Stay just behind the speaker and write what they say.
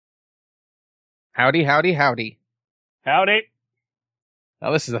Howdy, howdy, howdy. Howdy.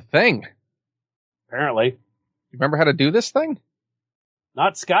 Now this is a thing. Apparently. You remember how to do this thing?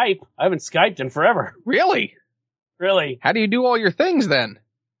 Not Skype. I haven't Skyped in forever. Really? Really. How do you do all your things then?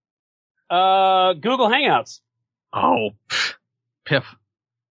 Google Hangouts. Oh, piff.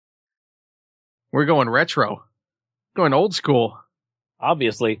 We're going retro. Going old school.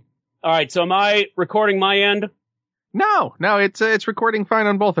 Obviously. All right, so am I recording my end? No, it's recording fine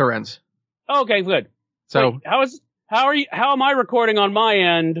on both our ends. Okay, good. So wait, how am I recording on my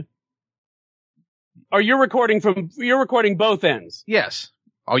end? Or you're recording both ends? Yes.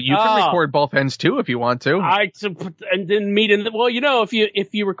 Oh, you can record both ends too if you want to. And then meet in the, well,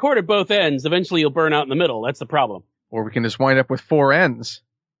 if you recorded both ends, eventually you'll burn out in the middle. That's the problem. Or we can just wind up with four ends.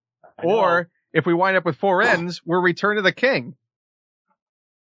 Or if we wind up with four ends, we're Return of the King.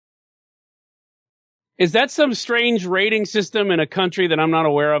 Is that some strange rating system in a country that I'm not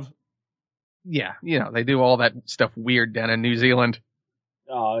aware of? Yeah, they do all that stuff weird down in New Zealand.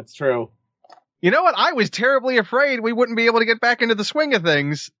 Oh, it's true. You know what? I was terribly afraid we wouldn't be able to get back into the swing of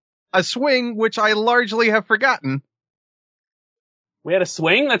things. A swing which I largely have forgotten. We had a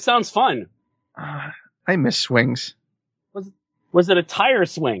swing? That sounds fun. I miss swings. Was it a tire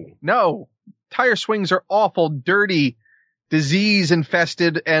swing? No. Tire swings are awful, dirty,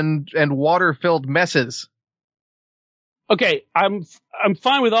 disease-infested, and water-filled messes. Okay, I'm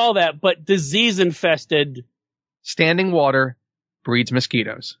fine with all that, but disease-infested... Standing water breeds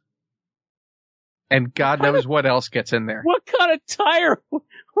mosquitoes. And God knows what else gets in there. What kind of tire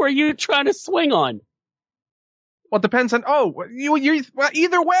were you trying to swing on? Well, it depends on...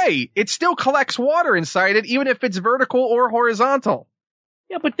 either way, it still collects water inside it, even if it's vertical or horizontal.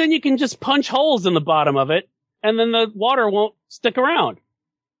 Yeah, but then you can just punch holes in the bottom of it, and then the water won't stick around.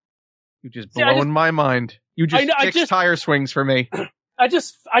 You're just blowing my mind. You just fixed tire swings for me. I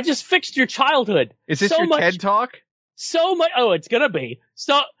just fixed your childhood. Is this your TED Talk? So much... Oh, it's gonna be.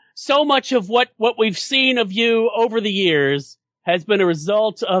 So much of what we've seen of you over the years has been a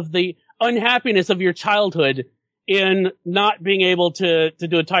result of the unhappiness of your childhood in not being able to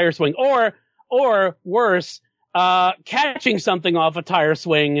do a tire swing, or worse, catching something off a tire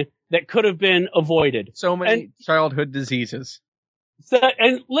swing that could have been avoided. So many childhood diseases. So,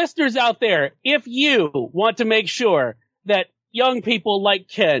 and listeners out there, if you want to make sure that young people like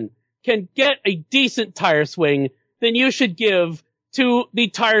Ken can get a decent tire swing, then you should give to the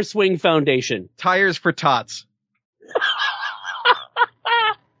Tire Swing Foundation. Tires for Tots.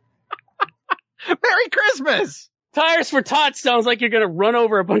 Merry Christmas! Tires for Tots sounds like you're going to run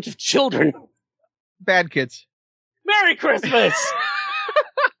over a bunch of children. Bad kids. Merry Christmas!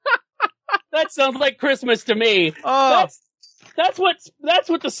 That sounds like Christmas to me. Oh. That's what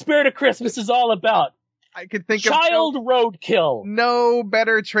the spirit of Christmas is all about. I could think Child of roadkill. No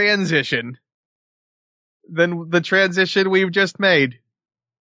better transition than the transition we've just made.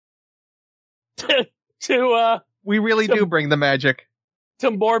 We really do bring the magic.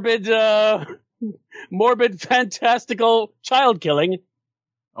 To morbid, fantastical child killing.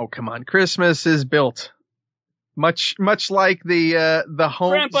 Oh, come on. Christmas is built. Much like the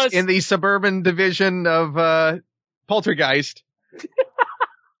homes Krampus. In the suburban division of, Poltergeist.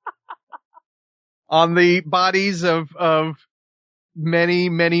 On the bodies of many,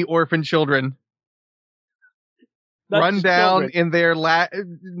 many orphan children. Run down in their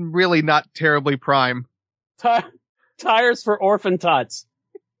really not terribly prime. Tires for orphan tots.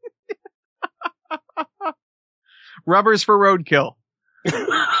 Rubbers for roadkill.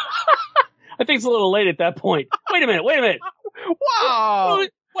 I think it's a little late at that point. Wait a minute. Wow.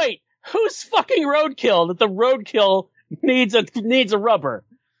 Who's fucking roadkill that the roadkill needs a rubber?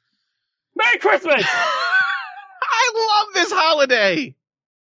 Merry Christmas! I love this holiday.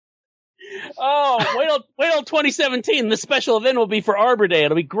 Oh, wait till 2017. The special event will be for Arbor Day.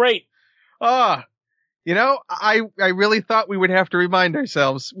 It'll be great. I really thought we would have to remind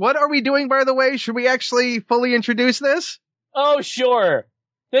ourselves. What are we doing, by the way? Should we actually fully introduce this? Oh, sure.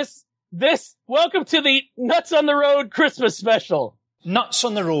 Welcome to the Nuts on the Road Christmas special. Nuts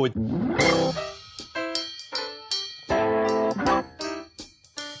on the Road.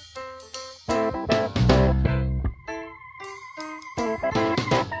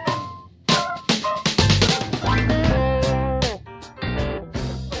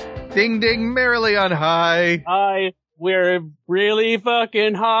 Ding ding merrily on high. We're really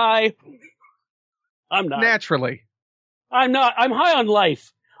fucking high. I'm not. Naturally. I'm not. I'm high on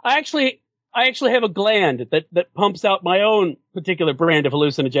life. I actually have a gland that pumps out my own particular brand of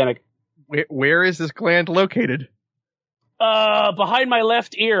hallucinogenic. Where is this gland located? Behind my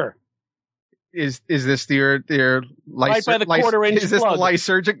left ear. Is this your right by the quarter-inch is this plug. the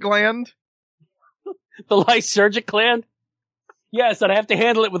lysergic gland? The lysergic gland? Yes, and I have to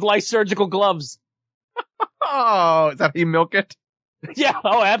handle it with lysergical gloves. Oh, is that how you milk it? Yeah,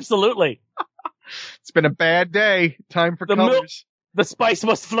 oh, absolutely. It's been a bad day. Time for colors. The spice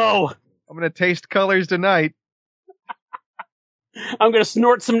must flow. I'm going to taste colors tonight. I'm going to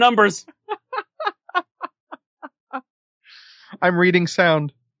snort some numbers. I'm reading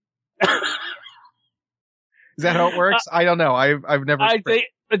sound. Is that how it works? I don't know. I've never.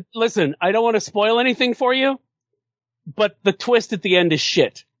 Listen, I don't want to spoil anything for you, but the twist at the end is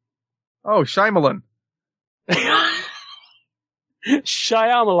shit. Oh, Shyamalan.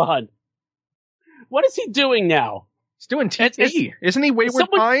 Shyamalan. What is he doing now? He's doing TV. Isn't he Wayward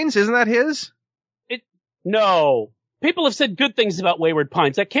Pines? Isn't that his? No. People have said good things about Wayward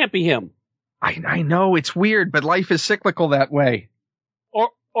Pines. That can't be him. I know, it's weird, but life is cyclical that way.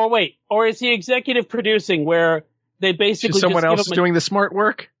 Or is he executive producing where they basically someone else is doing the smart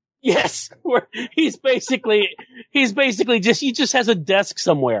work? Yes, where he just has a desk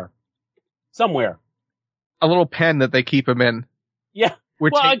somewhere. A little pen that they keep him in. Yeah.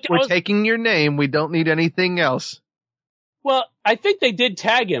 We're taking your name. We don't need anything else. Well, I think they did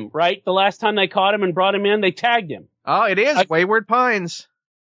tag him, right? The last time they caught him and brought him in, they tagged him. Oh, it is Wayward Pines.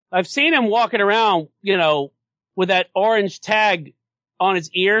 I've seen him walking around, with that orange tag on his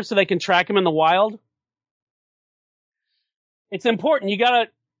ear so they can track him in the wild. It's important. You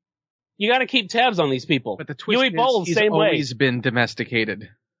gotta keep tabs on these people. But the twist is he's always been domesticated.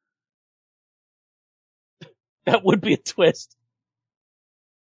 That would be a twist.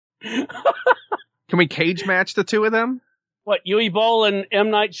 Can we cage match the two of them? What, Yui Bowl and M.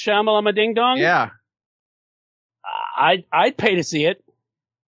 Night Shyamalan Ding Dong? Yeah. I'd pay to see it.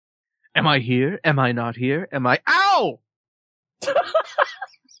 Am I here? Am I not here? Am I? Ow!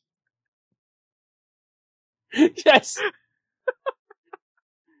 Yes.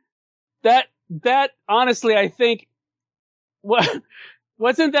 That honestly, I think,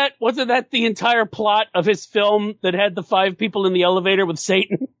 wasn't that the entire plot of his film that had the 5 people in the elevator with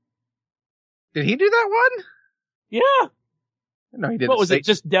Satan? Did he do that one? Yeah. No, he didn't. What was it?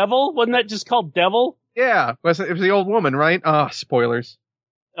 Just Devil? Wasn't that just called Devil? Yeah. It was the old woman, right? Spoilers.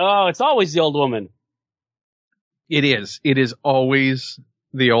 Oh, it's always the old woman. It is. It is always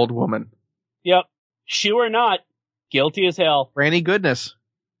the old woman. Yep. Shoe or not, guilty as hell. Granny Goodness.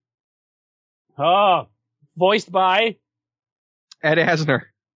 Oh, voiced by Ed Asner.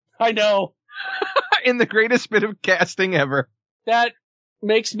 I know. In the greatest bit of casting ever. That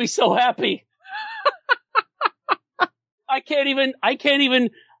makes me so happy. I can't even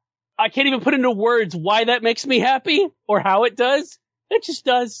put into words why that makes me happy or how it does. It just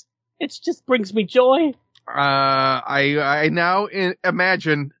does. It just brings me joy. I now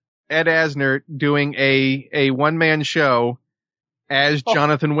imagine Ed Asner doing a one-man show as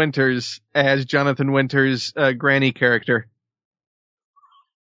Jonathan Winters, granny character.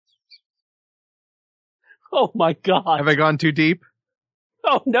 Oh my God. Have I gone too deep?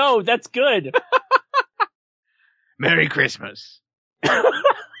 Oh no, that's good. Merry Christmas.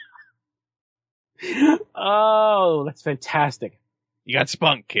 Oh, that's fantastic. You got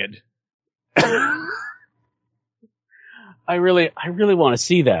spunk, kid. I really want to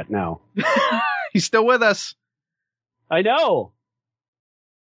see that now. He's still with us. I know.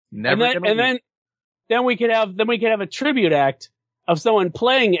 Then we could have a tribute act of someone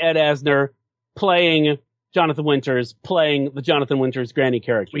playing Ed Asner, playing Jonathan Winters, playing the Jonathan Winters granny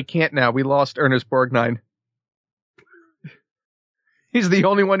character. We can't now. We lost Ernest Borgnine. He's the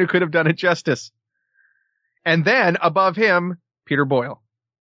only one who could have done it justice. And then, above him, Peter Boyle.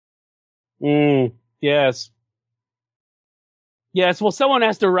 Yes. Yes, well, someone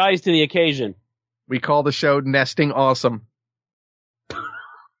has to rise to the occasion. We call the show Nesting Awesome.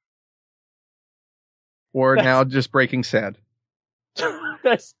 Or now just Breaking Sad.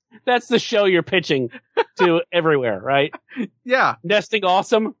 That's the show you're pitching to everywhere, right? Yeah. Nesting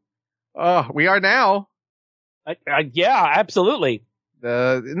Awesome? Oh, we are now. Yeah, absolutely.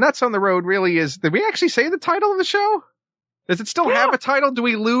 Nuts on the Road really is. Did we actually say the title of the show? Does it still have a title? Do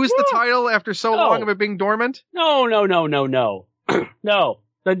we lose the title after so long of it being dormant? No. No.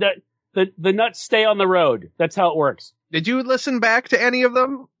 The nuts stay on the road. That's how it works. Did you listen back to any of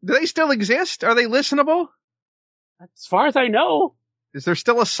them? Do they still exist? Are they listenable? As far as I know. Is there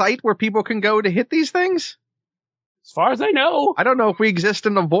still a site where people can go to hit these things? As far as I know. I don't know if we exist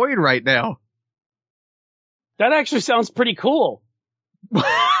in the void right now. That actually sounds pretty cool.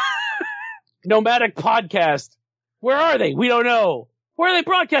 Nomadic podcast. Where are they? We don't know. Where are they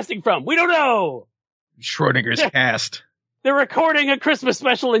broadcasting from? We don't know. Schrodinger's cast. They're recording a Christmas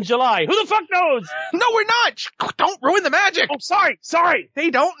special in July. Who the fuck knows? No, we're not. Shh, don't ruin the magic. Oh, sorry.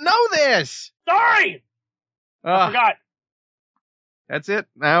 They don't know this. Sorry. I forgot. That's it.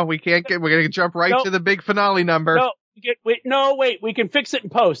 Now we're going to jump right to the big finale number. Wait. We can fix it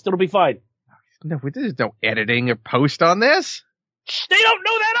in post. It'll be fine. No, there's no editing or post on this. They don't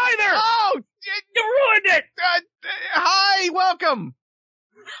know that either. Oh, you ruined it. Hi, welcome.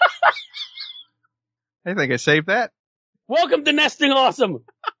 I think I saved that. Welcome to Nesting Awesome.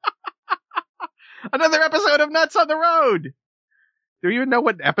 Another episode of Nuts on the Road. Do you even know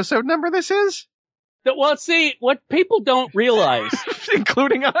what episode number this is? Well, see, what people don't realize.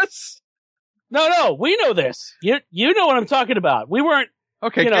 Including us? No, we know this. You know what I'm talking about. We weren't.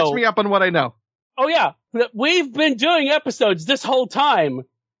 Okay, catch me up on what I know. Oh, yeah. We've been doing episodes this whole time.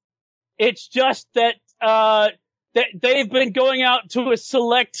 It's just that they've been going out to a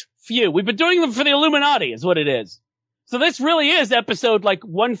select few. We've been doing them for the Illuminati is what it is. So this really is episode like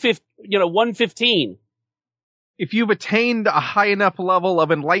 115. If you've attained a high enough level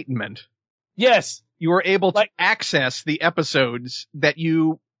of enlightenment. Yes. You are able to access the episodes that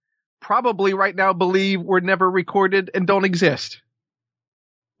you probably right now believe were never recorded and don't exist.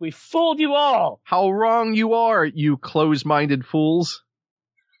 We fooled you all. How wrong you are, you close-minded fools.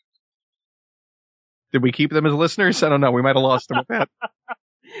 Did we keep them as listeners? I don't know. We might have lost them with that.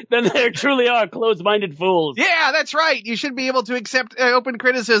 Then they truly are closed-minded fools. Yeah, that's right. You should be able to accept open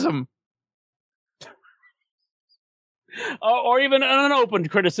criticism. Or even an unopened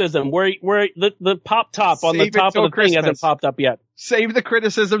criticism where the pop-top on the top of the thing hasn't popped up yet. Save the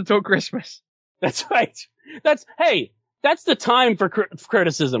criticism till Christmas. That's right. That's the time for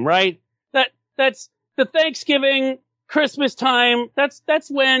criticism, right? That's the Thanksgiving, Christmas time. That's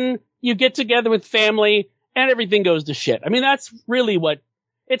when you get together with family and everything goes to shit. I mean, that's really what,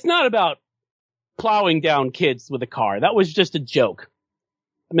 it's not about plowing down kids with a car. That was just a joke.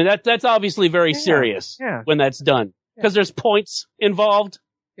 I mean, that's obviously very serious when that's done. Because there's points involved.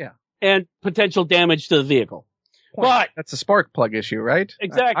 Yeah. And potential damage to the vehicle. Point. But that's a spark plug issue, right?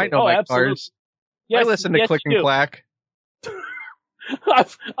 Exactly. I know my absolutely. cars. Yes, I listen to Click and Clack.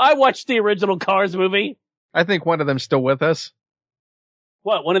 I watched the original Cars movie. I think one of them's still with us.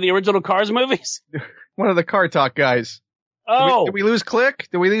 What, one of the original Cars movies? One of the Car Talk guys. Oh. Did we lose Click?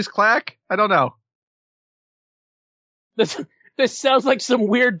 Did we lose Clack? I don't know. This sounds like some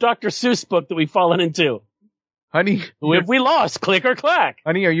weird Dr. Seuss book that we've fallen into. Honey. Who have we lost, Click or Clack?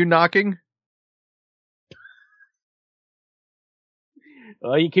 Honey, are you knocking?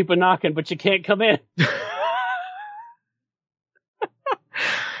 Well, you keep a knocking, but you can't come in.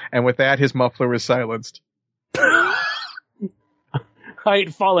 And with that, his muffler was silenced. I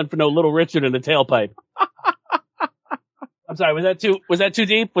ain't falling for no Little Richard in the tailpipe. I'm sorry, was that too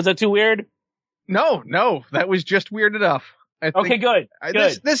deep? Was that too weird? No, that was just weird enough. Okay, good.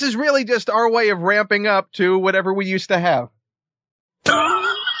 This is really just our way of ramping up to whatever we used to have.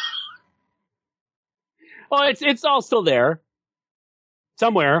 Well, it's all still there.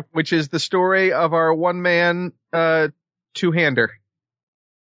 Somewhere. Which is the story of our one-man, two-hander.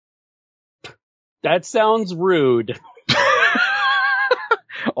 That sounds rude.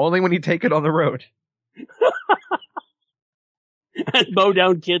 Only when you take it on the road. And mow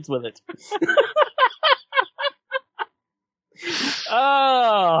down kids with it.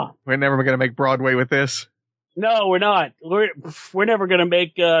 Oh. We're never going to make Broadway with this. No, we're not. We're never going to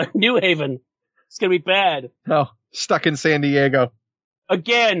make New Haven. It's going to be bad. Oh, Stuck in San Diego.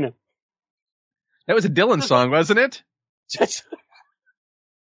 Again. That was a Dylan song, wasn't it?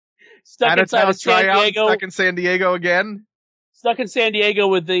 Stuck inside San Diego. Stuck in San Diego again. Stuck in San Diego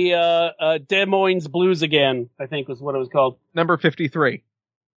with the Des Moines Blues again, I think was what it was called. Number 53.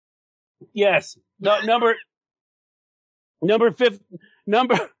 Yes. Number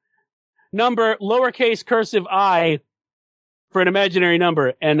lowercase cursive I for an imaginary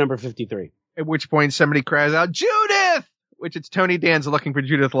number and number 53. At which point somebody cries out, Judith! Which it's Tony Danza looking for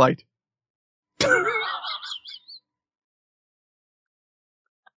Judith Light.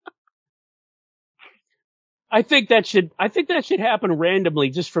 I think that should happen randomly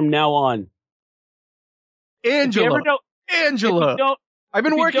just from now on. Angela. I've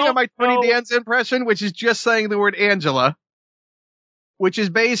been working on my Tony Danza impression, which is just saying the word Angela, which is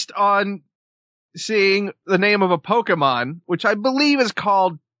based on seeing the name of a Pokemon, which I believe is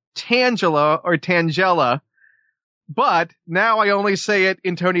called Tangela or Tangela. But now I only say it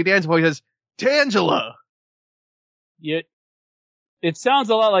in Tony Danza voice as Tangela. It sounds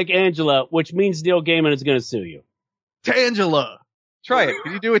a lot like Angela, which means Neil Gaiman is going to sue you. Tangela. Try it.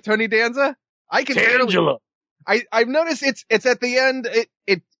 Can you do it, Tony Danza? I can Tangela. I've noticed it's at the end.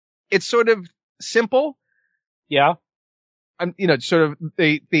 It's sort of simple. Yeah. I'm, sort of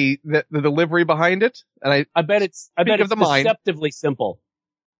the delivery behind it, and I bet it's deceptively simple.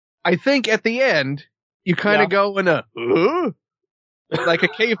 I think at the end you kind of go in like a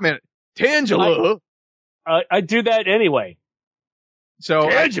caveman. Tangela. I do that anyway. So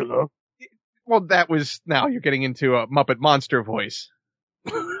Tangela. Now you're getting into a Muppet Monster voice.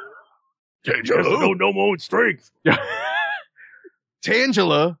 Tangela, no more strength.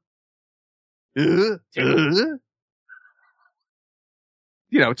 Tangela.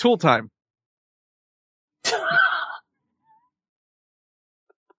 Tool time.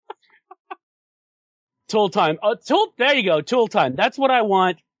 Tool time. There you go. Tool time. That's what I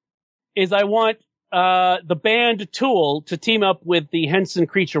want. I want the band Tool to team up with the Henson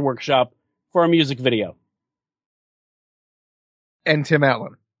Creature Workshop for a music video. And Tim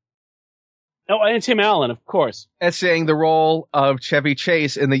Allen. Oh, and Tim Allen, of course. Essaying the role of Chevy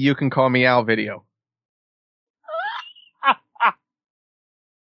Chase in the You Can Call Me Al video.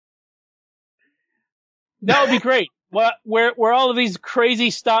 That would be great. Where all of these crazy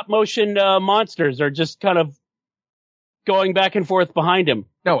stop motion monsters are just kind of going back and forth behind him.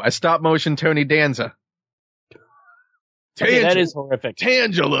 No, a stop motion Tony Danza. Okay, that is horrific.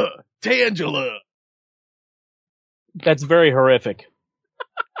 Tangela. That's very horrific.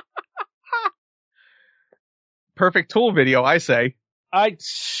 Perfect Tool video, I say. It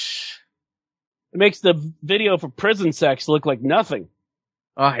makes the video for prison sex look like nothing.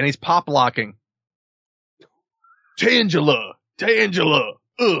 And he's pop locking. Tangela. Tangela.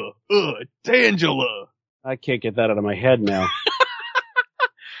 I can't get that out of my head now.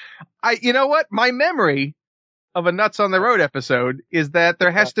 You know what? My memory of a Nuts on the Road episode is that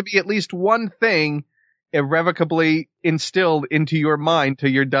there has to be at least one thing irrevocably instilled into your mind to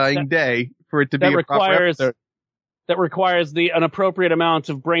your dying day for it to be a proper episode. That requires an appropriate amount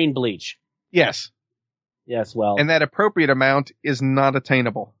of brain bleach. Yes. Yes, well. And that appropriate amount is not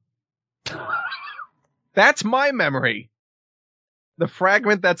attainable. That's my memory. The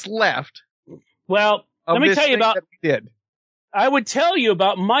fragment that's left. Well, let me tell you about. I would tell you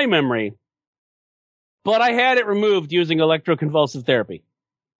about my memory, but I had it removed using electroconvulsive therapy.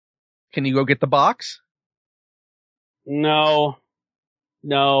 Can you go get the box? No,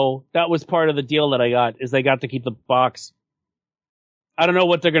 that was part of the deal that I got, is they got to keep the box. I don't know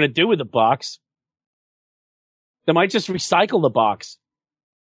what they're going to do with the box. They might just recycle the box.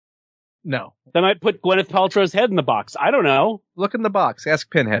 No. They might put Gwyneth Paltrow's head in the box. I don't know. Look in the box. Ask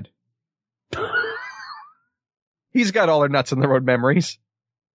Pinhead. He's got all their Nuts on the Road memories.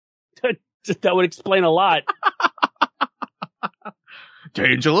 That would explain a lot.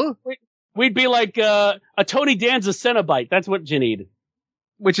 Tangela? We'd be like a Tony Danza Cenobite. That's what you need.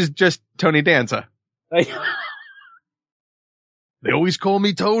 Which is just Tony Danza. They always call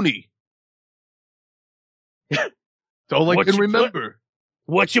me Tony. That's all I can remember.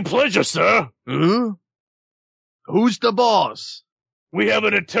 What's your pleasure, sir? Huh? Who's the boss? We have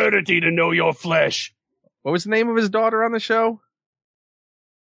an eternity to know your flesh. What was the name of his daughter on the show?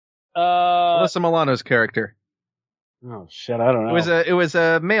 Alyssa Milano's character. Oh shit, I don't know. It was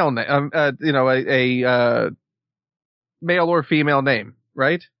a male name, a male or female name,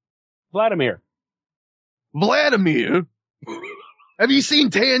 right? Vladimir. Vladimir? Have you seen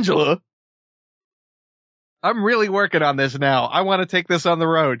Tangela? I'm really working on this now. I want to take this on the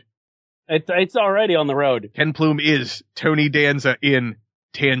road. It's already on the road. Ken Plume is Tony Danza in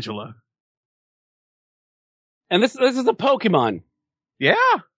Tangela. And this is a Pokemon. Yeah.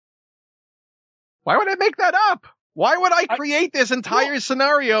 Why would I make that up? Why would I create this entire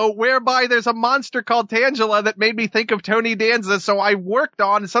scenario whereby there's a monster called Tangela that made me think of Tony Danza, so I worked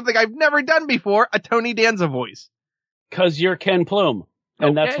on something I've never done before, a Tony Danza voice. 'Cause you're Ken Plume,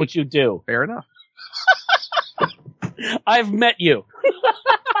 and that's what you do. Fair enough. I've met you.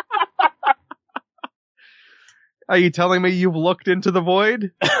 Are you telling me you've looked into the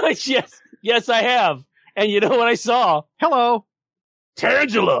void? Yes, I have. And you know what I saw? Hello.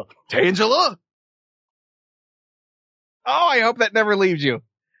 Tangela. Tangela? Oh, I hope that never leaves you.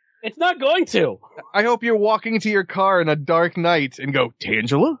 It's not going to. I hope you're walking to your car in a dark night and go,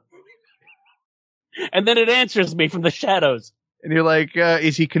 Tangela? And then it answers me from the shadows. And you're like,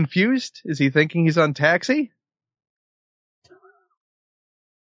 is he confused? Is he thinking he's on Taxi?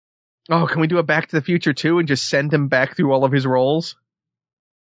 Oh, can we do a Back to the Future 2 and just send him back through all of his roles?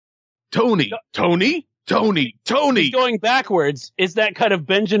 Tony! Going backwards is that kind of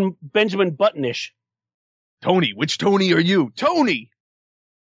Benjamin Buttonish. Tony, which Tony are you? Tony!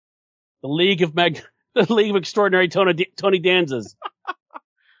 The League of Extraordinary Tony Danzas.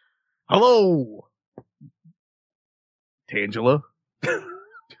 Hello! Tangela?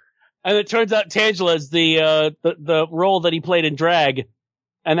 And it turns out Tangela is the role that he played in Drag,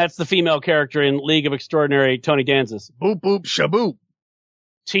 and that's the female character in League of Extraordinary Tony Danza's. Boop, boop, shaboop.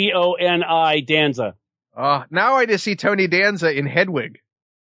 Toni Danza. Now I just see Tony Danza in Hedwig.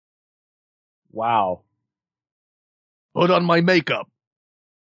 Wow. Put on my makeup.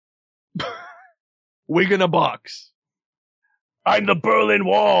 Wig in a box. I'm the Berlin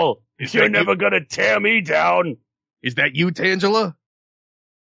Wall. You're never gonna tear me down. Is that you, Tangela?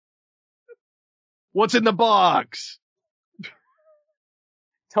 What's in the box?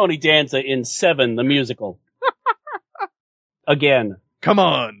 Tony Danza in Seven, the musical. Again. Come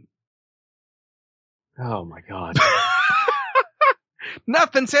on. Oh my God.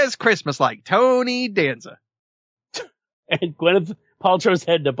 Nothing says Christmas like Tony Danza. And Gwyneth Paltrow's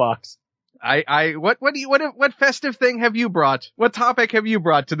head in a box. What festive thing have you brought? What topic have you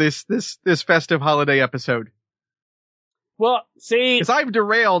brought to this festive holiday episode? Well, see, because I've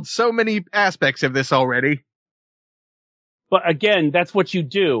derailed so many aspects of this already. But again, that's what you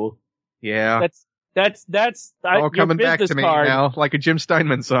do. Yeah. That's all coming back to me now, like a Jim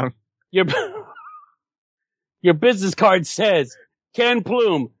Steinman song. Your business card says, Ken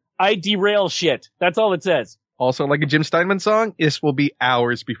Plume, I derail shit. That's all it says. Also, like a Jim Steinman song, this will be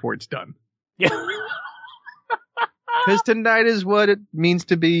hours before it's done. Yeah. Because tonight is what it means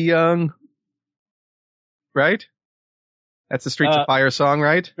to be young. Right? That's the Streets of Fire song,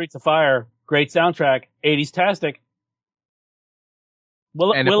 right? Streets of Fire. Great soundtrack. 80s-tastic.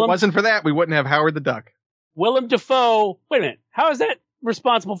 And if it wasn't for that, we wouldn't have Howard the Duck. Willem Dafoe. Wait a minute. How is that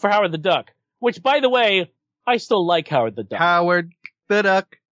responsible for Howard the Duck? Which, by the way, I still like Howard the Duck. Howard the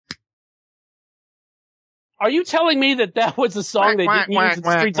Duck. Are you telling me that was a song they didn't use in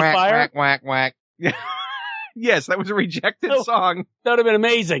Streets of Fire? Whack. Yes, that was a rejected song. That would have been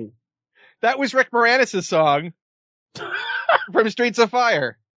amazing. That was Rick Moranis' song from Streets of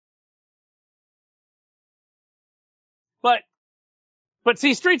Fire. But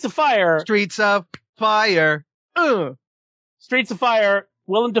see, Streets of Fire. Streets of Fire. Streets of Fire,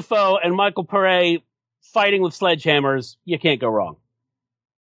 Willem Dafoe and Michael Pare fighting with sledgehammers. You can't go wrong.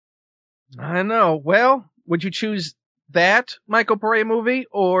 I know. Well, would you choose that Michael Pare movie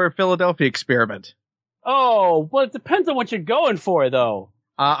or Philadelphia Experiment? Oh, well, it depends on what you're going for, though.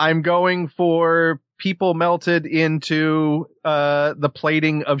 I'm going for people melted into the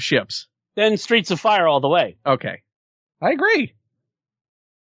plating of ships. Then Streets of Fire all the way. Okay. I agree.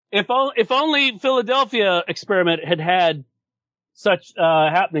 If only Philadelphia Experiment had such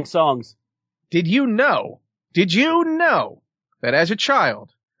happening songs. Did you know that as a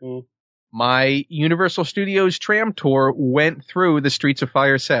child, my Universal Studios tram tour went through the Streets of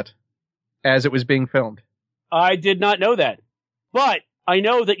Fire set as it was being filmed? I did not know that. But I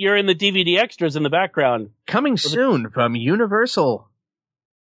know that you're in the DVD extras in the background. Coming soon from Universal.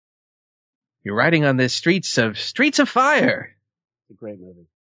 You're riding on the streets of Fire. It's a great movie.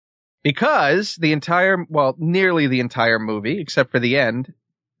 Because nearly the entire movie, except for the end,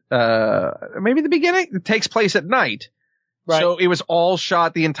 maybe the beginning, it takes place at night. Right. So it was all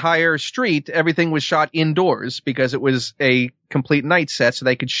shot, the entire street, everything was shot indoors because it was a complete night set so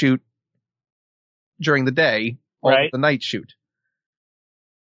they could shoot during the day, the night shoot.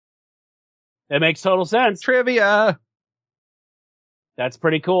 That makes total sense. Trivia. That's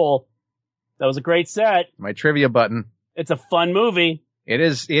pretty cool. That was a great set. My trivia button. It's a fun movie. It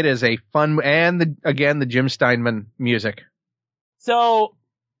is a fun, and the Jim Steinman music. So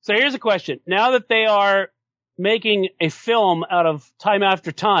here's a question. Now that they are making a film out of Time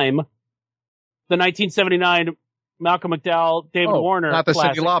After Time, the 1979 Malcolm McDowell, David Warner not the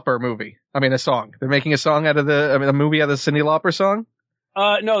classic. Cyndi Lauper movie. I mean, a song. They're making a song out of a movie out of the Cyndi Lauper song?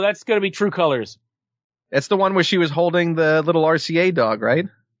 No, that's going to be True Colors. That's the one where she was holding the little RCA dog, right?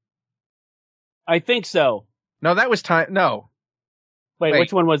 I think so. No, that was no. Wait,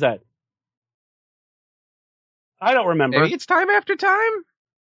 which one was that? I don't remember. Maybe it's Time After Time?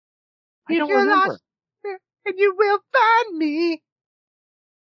 I don't remember. And you will find me.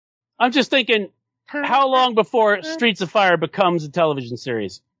 I'm just thinking, how long before Streets of Fire becomes a television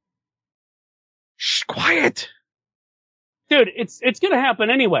series? Shh, quiet. Dude, it's going to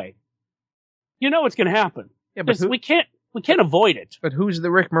happen anyway. You know it's going to happen. Yeah, but we can't avoid it. But who's the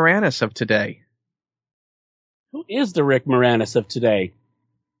Rick Moranis of today? Who is the Rick Moranis of today?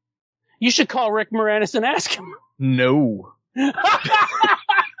 You should call Rick Moranis and ask him. No.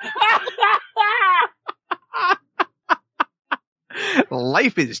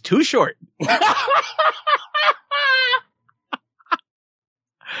 Life is too short.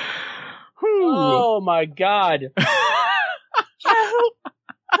 Oh my God.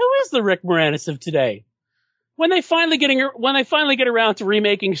 Who is the Rick Moranis of today? when they finally get around to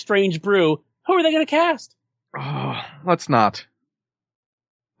remaking Strange Brew, who are they going to cast? Oh, let's not.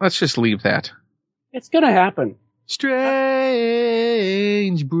 Let's just leave that. It's going to happen. Strange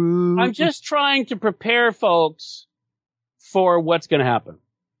Brew. I'm just trying to prepare folks for what's going to happen.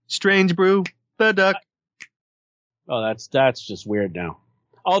 Strange Brew, the duck. Oh, that's just weird now.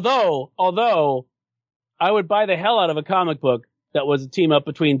 Although I would buy the hell out of a comic book that was a team up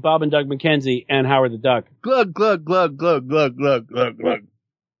between Bob and Doug McKenzie and Howard the Duck. Glug, glug, glug, glug, glug, glug, glug, glug.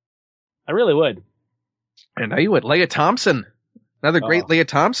 I really would. And now you would. Leah Thompson. Another great Leah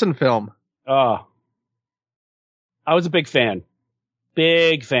Thompson film. Oh. I was a big fan.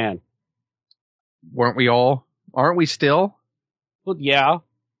 Big fan. Weren't we all? Aren't we still? Well, yeah.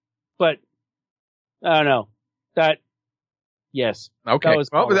 But, I don't know. Yes. Okay. That was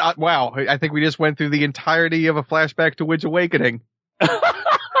cool. Wow. I think we just went through the entirety of a flashback to Widge Awakening.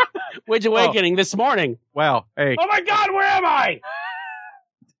 Widge Awakening this morning. Wow. Hey. Oh my God, where am I?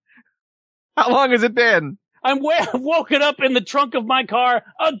 How long has it been? I'm woken up in the trunk of my car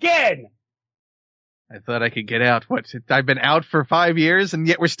again. I thought I could get out. What? I've been out for 5 years and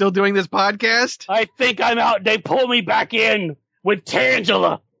yet we're still doing this podcast? I think I'm out. They pull me back in with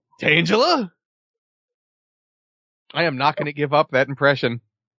Tangela. Tangela? I am not going to give up that impression.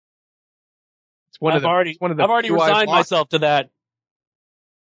 It's one of the. I've already resigned myself to that.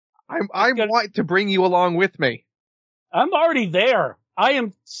 I want to bring you along with me. I'm already there. I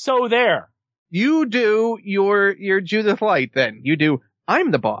am so there. You do your Judith Light then. You do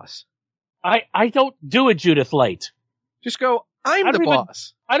I'm the boss. I don't do a Judith Light. Just go, I'm the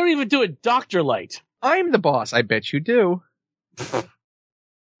boss. I don't even do a Dr. Light. I'm the boss. I bet you do.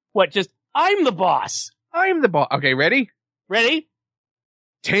 What, just, I'm the boss. I'm the boss. Okay, ready? Ready?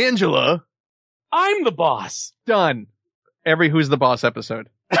 Tangela. I'm the boss. Done. Every Who's the Boss episode.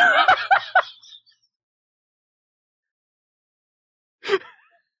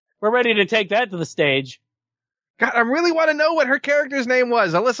 We're ready to take that to the stage. God, I really want to know what her character's name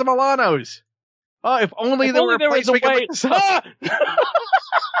was. Alyssa Milano's. Oh, if only there was a way. Ah!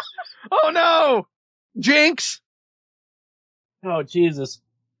 Oh no! Jinx! Oh, Jesus.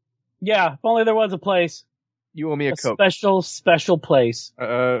 Yeah, if only there was a place. You owe me a Coke. Special place.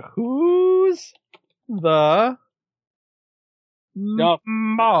 Who's the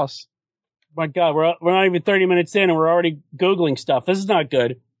boss? My God, we're not even 30 minutes in and we're already Googling stuff. This is not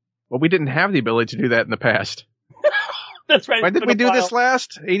good. Well, we didn't have the ability to do that in the past. That's right. When did we do this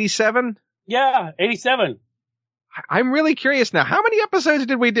last? 87? Yeah, 87. I'm really curious now. How many episodes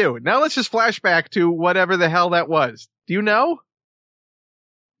did we do? Now let's just flash back to whatever the hell that was. Do you know?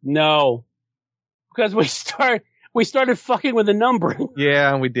 No. Because we started fucking with the numbering.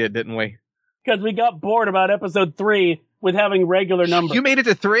 Yeah, we did, didn't we? Because we got bored about episode 3 with having regular numbers. You made it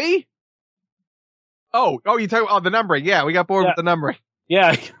to 3? Oh, you talk about the numbering. Yeah, we got bored with the numbering.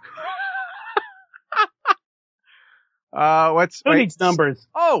 Yeah. Who needs numbers?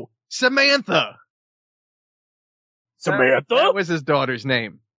 Oh, Samantha. Samantha? That was his daughter's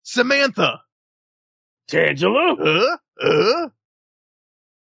name. Samantha. Tangela?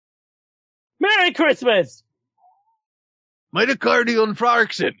 Merry Christmas! Mitocardial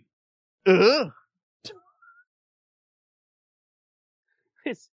infarction.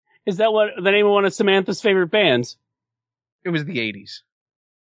 Is that what the name of one of Samantha's favorite bands? It was the 80s.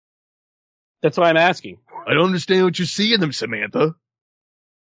 That's why I'm asking. I don't understand what you see in them, Samantha.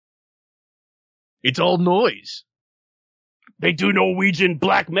 It's all noise. They do Norwegian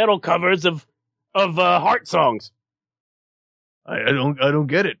black metal covers of heart songs. I don't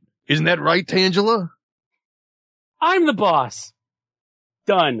get it. Isn't that right, Tangela? I'm the boss.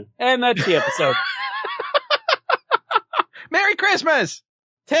 Done. And that's the episode. Merry Christmas!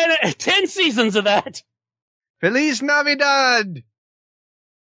 10 seasons of that. Feliz Navidad!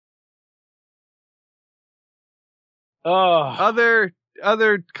 Oh.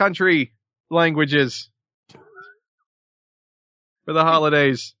 Other country languages for the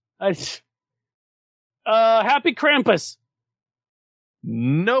holidays. Happy Krampus.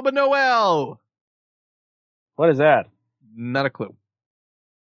 Noba Noel. What is that? Not a clue.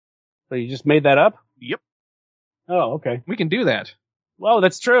 So you just made that up? Yep. Oh, okay. We can do that. Well,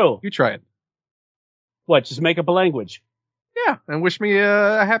 that's true. You try it. What, just make up a language? Yeah, and wish me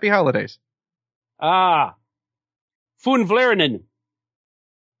a happy holidays. Ah. Funvlerinen.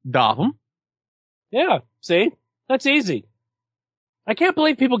 Datum. Yeah, see? That's easy. I can't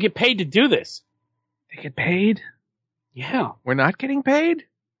believe people get paid to do this. They get paid? Yeah. We're not getting paid?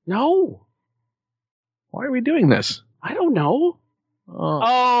 No. Why are we doing this? I don't know.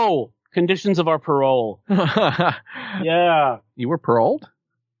 Oh, conditions of our parole. Yeah. You were paroled?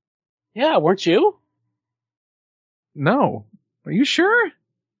 Yeah, weren't you? No. Are you sure?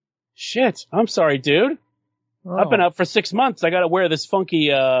 Shit. I'm sorry, dude. Oh. I've been out for 6 months. I gotta wear this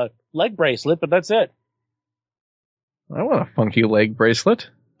funky leg bracelet, but that's it. I want a funky leg bracelet.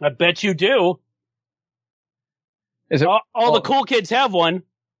 I bet you do. Is it all the cool kids have one?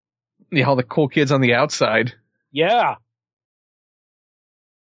 Yeah, all the cool kids on the outside. Yeah.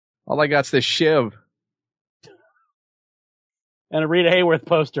 All I got's this shiv. And a Rita Hayworth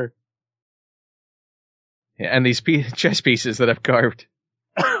poster. Yeah, and these chess pieces that I've carved.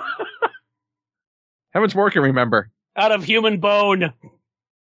 How much more can we remember? Out of human bone.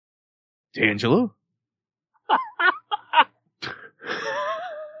 D'Angelo?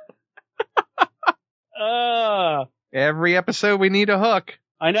 Every episode we need a hook.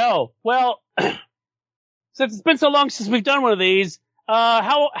 I know. Well, since it's been so long since we've done one of these,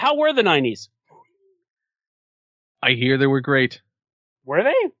 how were the 90s? I hear they were great. Were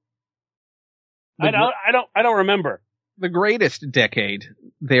they? I don't remember. The greatest decade.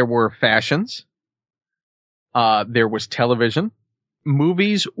 There were fashions. There was television.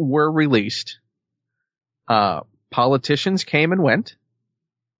 Movies were released. Politicians came and went.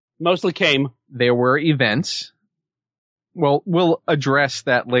 Mostly came. There were events. Well, we'll address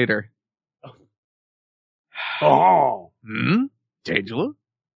that later. Oh. D'Angelo?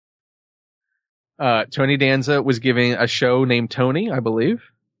 Tony Danza was giving a show named Tony, I believe.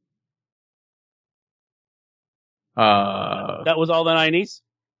 That was all the 90s?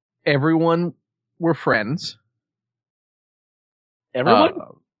 Everyone were friends. Everyone?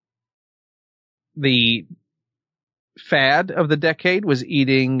 The fad of the decade was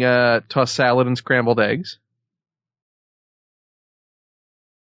eating tossed salad and scrambled eggs.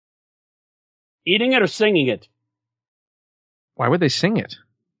 Eating it or singing it? Why would they sing it?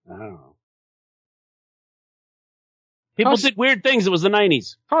 I don't know. People did weird things. It was the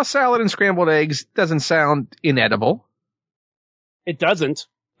 90s. Tossed salad and scrambled eggs doesn't sound inedible. It doesn't.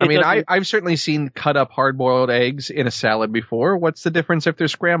 I've certainly seen cut up hard-boiled eggs in a salad before. What's the difference if they're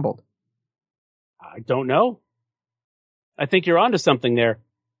scrambled? I don't know. I think you're onto something there.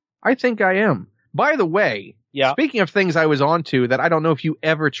 I think I am. By the way, speaking of things I was onto that I don't know if you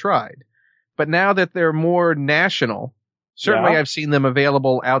ever tried, but now that they're more national, certainly I've seen them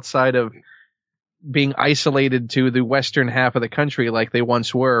available outside of being isolated to the western half of the country like they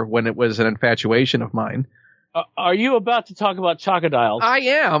once were when it was an infatuation of mine. Are you about to talk about chocodiles? I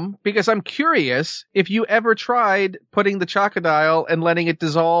am, because I'm curious if you ever tried putting the chocodile and letting it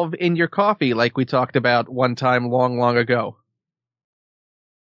dissolve in your coffee like we talked about one time long, long ago.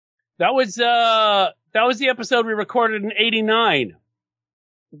 That was the episode we recorded in 89.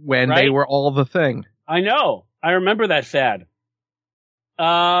 When they were all the thing. I know. I remember that fad.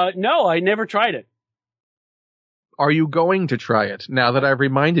 No, I never tried it. Are you going to try it now that I've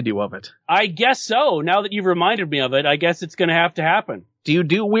reminded you of it? I guess so. Now that you've reminded me of it, I guess it's going to have to happen. Do you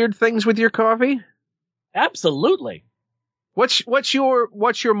do weird things with your coffee? Absolutely. What's your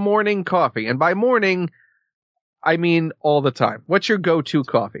morning coffee? And by morning, I mean all the time. What's your go-to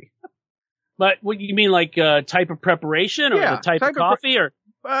coffee? But what you mean, like type of preparation or the type of coffee, or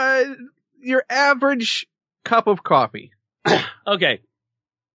your average cup of coffee? Okay.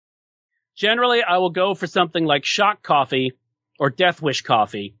 Generally, I will go for something like shock coffee or Death Wish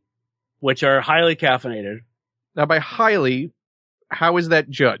coffee, which are highly caffeinated. Now, by highly, how is that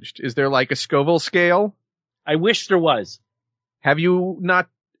judged? Is there like a Scoville scale? I wish there was. Have you not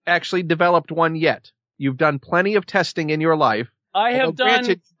actually developed one yet? You've done plenty of testing in your life. I have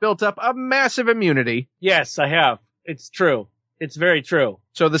built up a massive immunity. Yes, I have. It's true. It's very true.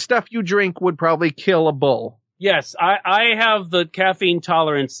 So the stuff you drink would probably kill a bull. Yes, I have the caffeine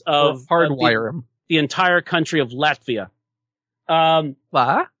tolerance of hardwire the entire country of Latvia.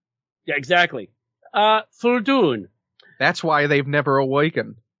 What? Yeah, exactly. Fuldoon. That's why they've never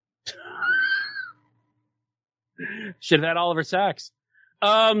awakened. Should have had Oliver Sacks.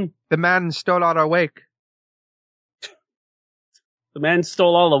 The man stole our wake. The man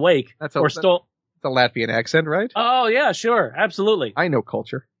stole all the wake. That's the Latvian accent, right? Oh, yeah, sure. Absolutely. I know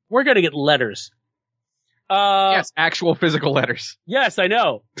culture. We're going to get letters. Yes, actual physical letters. Yes, I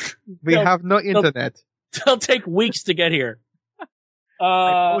know. We have no internet. They'll take weeks to get here.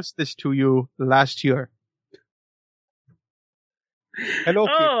 I posted this to you last year. Hello.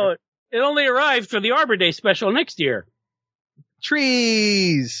 Oh, it only arrived for the Arbor Day special next year.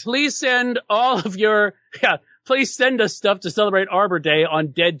 Trees. Please send please send us stuff to celebrate Arbor Day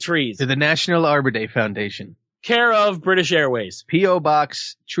on dead trees. To the National Arbor Day Foundation. Care of British Airways. P.O.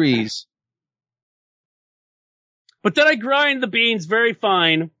 Box, trees. But then I grind the beans very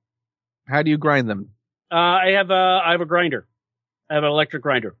fine. How do you grind them? I have a grinder. I have an electric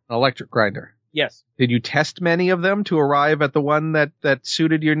grinder. An electric grinder. Yes. Did you test many of them to arrive at the one that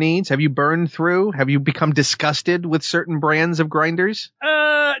suited your needs? Have you burned through? Have you become disgusted with certain brands of grinders?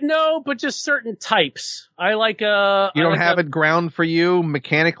 No, but just certain types. I like You don't have it ground for you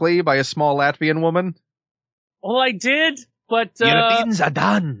mechanically by a small Latvian woman? Well, I did, but Your beans are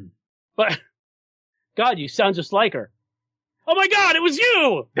done. But God, you sound just like her. Oh my God, it was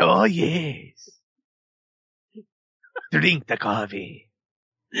you! Oh yes. Drink the coffee.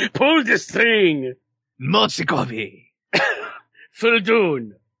 Pull the string. Most coffee.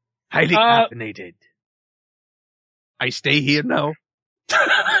 Fuldoon. Highly caffeinated. I stay here now.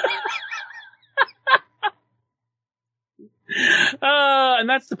 And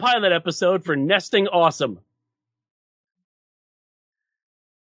that's the pilot episode for Nesting Awesome.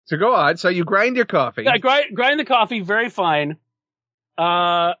 So go on. So you grind your coffee. I grind the coffee very fine.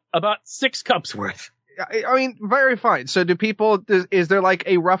 About 6 cups worth. I mean, very fine. So do people, is there like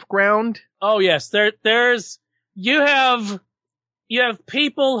a rough ground? Oh yes, you have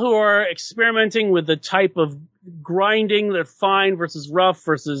people who are experimenting with the type of grinding, they're fine versus rough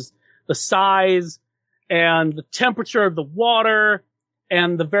versus the size and the temperature of the water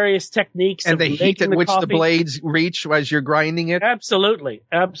and the various techniques and the heat at which the blades reach as you're grinding it. Absolutely.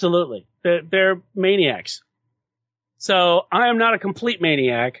 They're maniacs. So I am not a complete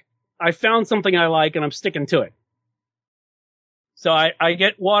maniac. I found something I like and I'm sticking to it. So I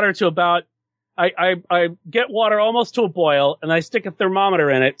get water to about, I get water almost to a boil and I stick a thermometer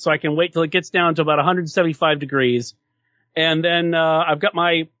in it so I can wait till it gets down to about 175 degrees. And then, I've got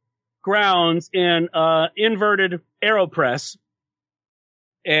my grounds in, inverted AeroPress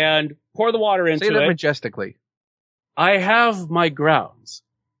and pour the water into it. Say that majestically. I have my grounds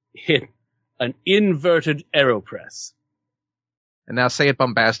in an inverted AeroPress. And now say it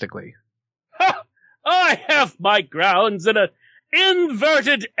bombastically. I have my grounds in an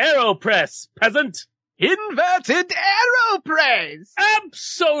inverted AeroPress, peasant. Inverted AeroPress!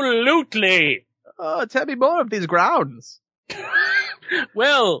 Absolutely! Oh, tell me more of these grounds.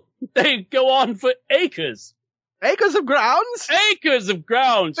 Well, they go on for acres. Acres of grounds? Acres of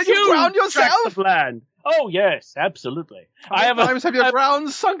grounds. Did you ground yourself? Tracts of land. Oh, yes, absolutely. How many times have your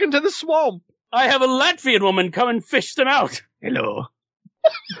grounds sunk into the swamp? I have a Latvian woman come and fish them out. Hello.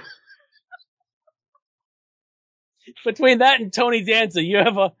 Between that and Tony Danza, you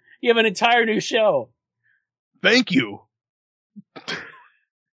have an entire new show. Thank you.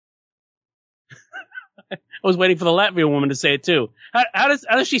 I was waiting for the Latvian woman to say it too. How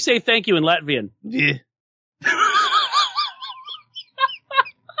does she say thank you in Latvian? Yeah.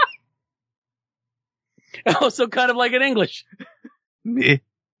 Also kind of like in English. Yeah.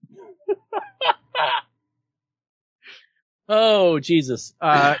 Oh, Jesus.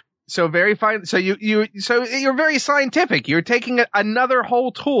 So very fine. So you're very scientific. You're taking another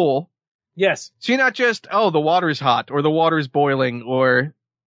whole tool. Yes. So you're not just, the water's hot or the water's boiling or.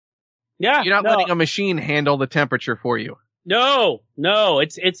 Yeah. You're not letting a machine handle the temperature for you. No.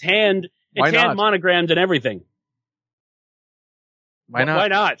 It's hand monogrammed and everything. Why not? Why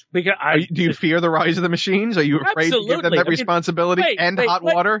not? Because do you fear the rise of the machines? Are you afraid to give them that responsibility and hot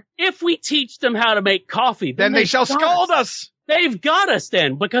water? If we teach them how to make coffee, then they shall scold us. They've got us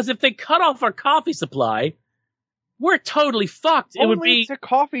then, because if they cut off our coffee supply, we're totally fucked. It would be to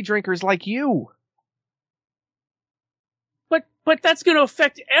coffee drinkers like you. But that's going to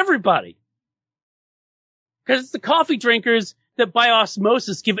affect everybody. Because it's the coffee drinkers that by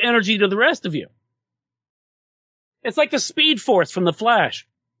osmosis give energy to the rest of you. It's like the Speed Force from The Flash.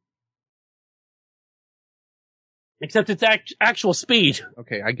 Except it's actual speed.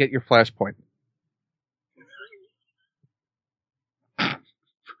 Okay, I get your flashpoint.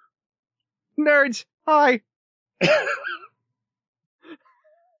 Nerds, hi.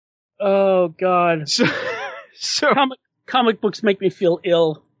 Oh, God. So comic books make me feel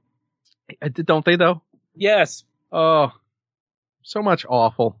ill. Don't they, though? Yes. Oh, so much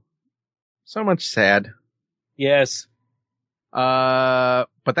awful. So much sad. Yes. But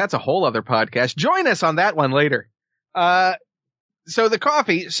that's a whole other podcast. Join us on that one later. So the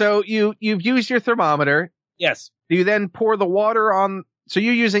coffee, you've used your thermometer. Yes. Do you then pour the water on? So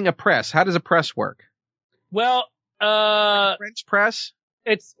you're using a press. How does a press work? Well, French press?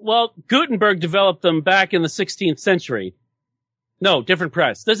 Gutenberg developed them back in the 16th century. No, different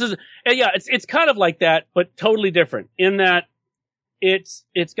press. It's kind of like that, but totally different in that it's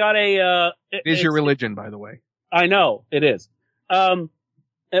got a, it is your religion, by the way. I know it is.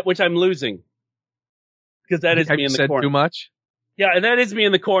 Which I'm losing. Because that is me in the corner. Too much? Yeah, that is me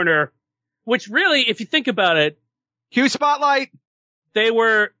in the corner. Which really, if you think about it. Cue spotlight! They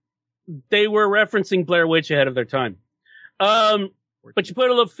were referencing Blair Witch ahead of their time. But you put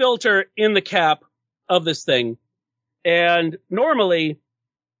a little filter in the cap of this thing, and normally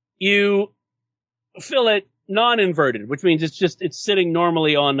you fill it non-inverted, which means it's sitting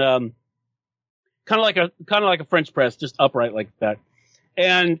normally on kind of like a French press, just upright like that.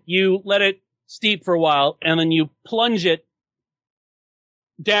 And you let it steep for a while, and then you plunge it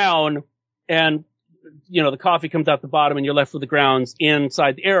down, and the coffee comes out the bottom, and you're left with the grounds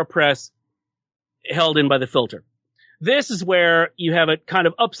inside the AeroPress, held in by the filter. This is where you have it kind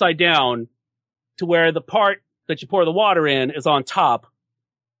of upside down to where the part that you pour the water in is on top.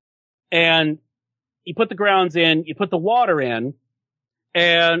 And you put the grounds in, you put the water in,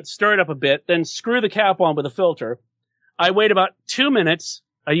 and stir it up a bit, then screw the cap on with a filter. I wait about 2 minutes.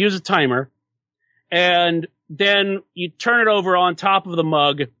 I use a timer. And then you turn it over on top of the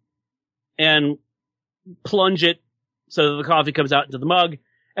mug and plunge it so that the coffee comes out into the mug.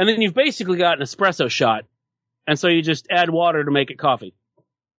 And then you've basically got an espresso shot. And so you just add water to make it coffee.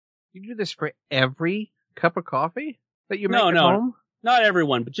 You do this for every cup of coffee that you make at home? Not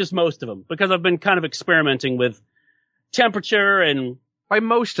everyone, but just most of them. Because I've been kind of experimenting with temperature and... By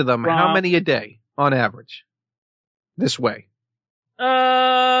most of them, how many a day on average? This way?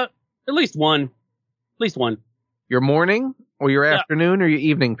 At least one. Your morning or your afternoon or your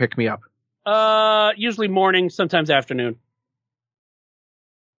evening pick me up? Usually morning, sometimes afternoon.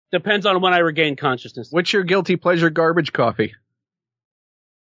 Depends on when I regain consciousness. What's your guilty pleasure garbage coffee?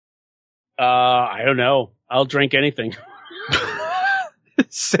 I don't know. I'll drink anything.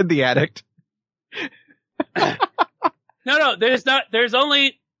 Said the addict. No, there's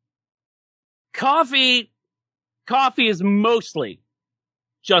only coffee. Coffee is mostly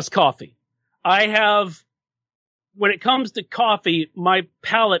just coffee. When it comes to coffee, my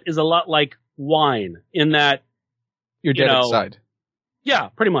palate is a lot like wine in that you're dead inside. Yeah,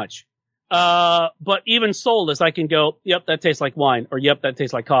 pretty much. But even soulless, I can go, yep, that tastes like wine, or yep, that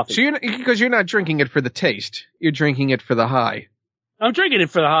tastes like coffee. So because you're not drinking it for the taste, you're drinking it for the high. I'm drinking it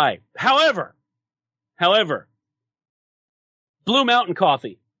for the high. However, Blue Mountain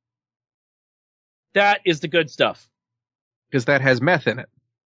coffee. That is the good stuff. Because that has meth in it.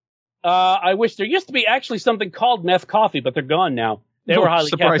 I wish there used to be actually something called meth coffee, but they're gone now. They were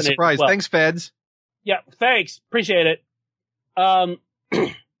highly caffeinated. Surprise. Well. Thanks, feds. Yeah, thanks. Appreciate it. But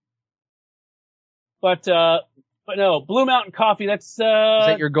no, Blue Mountain coffee, that's, is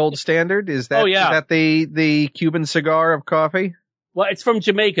that your gold standard? Is that, is that the Cuban cigar of coffee? Well, it's from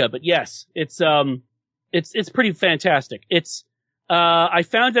Jamaica, but yes, it's pretty fantastic. I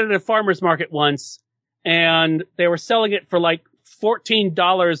found it at a farmer's market once, and they were selling it for like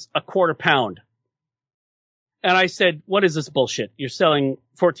 $14 a quarter pound. And I said, what is this bullshit? You're selling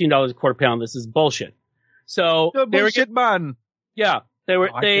 $14 a quarter pound. This is bullshit. So the bullshit man. Yeah. I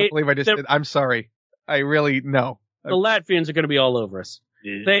can't believe I just did. I'm sorry. I really, no. The Latvians are going to be all over us.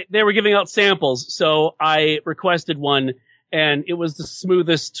 Yeah. They were giving out samples, so I requested one, and it was the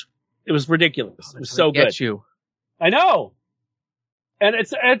smoothest. It was ridiculous. It was so good. You. I know. And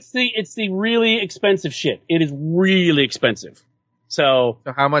it's the really expensive shit. It is really expensive. So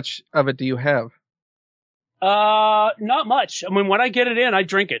how much of it do you have? Not much. I mean, when I get it in, I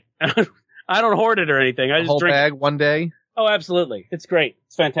drink it. I don't hoard it or anything. I just drink a whole bag one day. Oh, absolutely. It's great.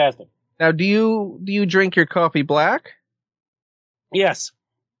 It's fantastic. Now, do you drink your coffee black? Yes.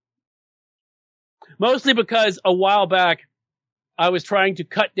 Mostly because a while back I was trying to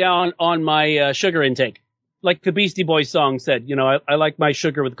cut down on my sugar intake. Like the Beastie Boys song said, I like my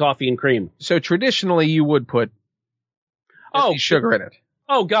sugar with coffee and cream. So traditionally you would put sugar in it.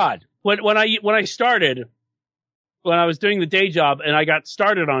 Oh God. When I started, when I was doing the day job and I got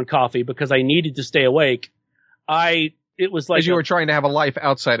started on coffee because I needed to stay awake, it was like as you were trying to have a life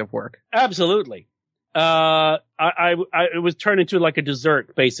outside of work. Absolutely. It was turned into like a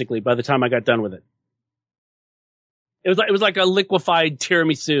dessert basically by the time I got done with it. It was like a liquefied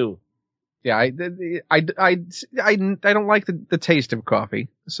tiramisu. Yeah, I don't like the taste of coffee,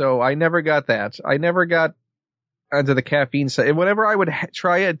 so I never got that. I never got onto the caffeine side. Whenever I would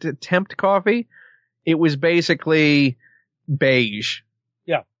try it to tempt coffee, it was basically beige.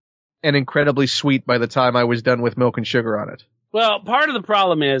 Yeah. And incredibly sweet by the time I was done with milk and sugar on it. Well, part of the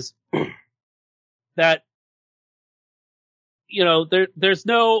problem is that, there's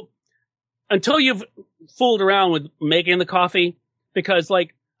no, until you've fooled around with making the coffee, because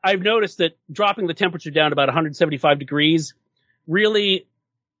like, I've noticed that dropping the temperature down to about 175 degrees really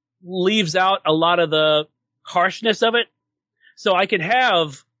leaves out a lot of the harshness of it. So I can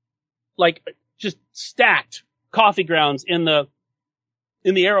have like just stacked coffee grounds in the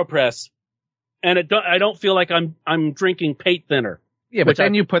AeroPress, and I don't feel like I'm drinking paint thinner. Yeah, but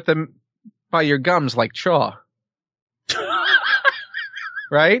then you put them by your gums like chaw.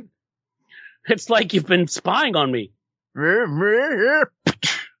 Right? It's like you've been spying on me.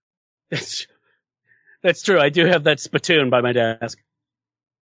 That's true. I do have that spittoon by my desk.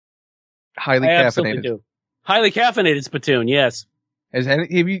 Highly I caffeinated. Absolutely do. Highly caffeinated spittoon, yes.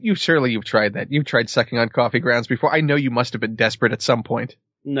 Surely tried that. You've tried sucking on coffee grounds before. I know you must have been desperate at some point.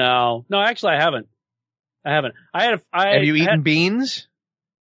 No, actually, I haven't. Have you eaten beans?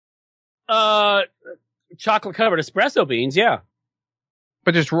 Chocolate covered espresso beans, yeah.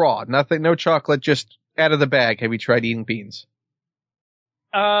 But just raw, nothing, no chocolate, just out of the bag. Have you tried eating beans?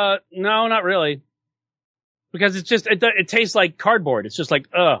 No, not really. Because it's just, it tastes like cardboard. It's just like,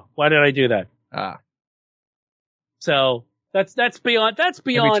 why did I do that? So that's beyond Have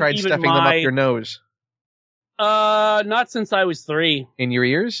you tried even stuffing them up your nose? Not since I was 3. In your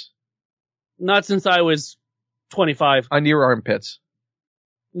ears? Not since I was 25. Under your armpits?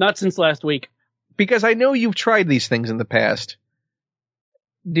 Not since last week. Because I know you've tried these things in the past.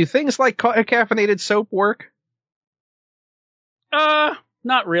 Do things like caffeinated soap work?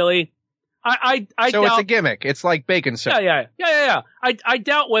 Not really. I so doubt, it's a gimmick. It's like bacon soap. Yeah. I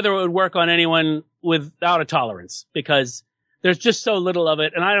doubt whether it would work on anyone without a tolerance, because there's just so little of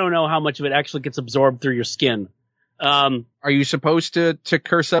it, and I don't know how much of it actually gets absorbed through your skin. Are you supposed to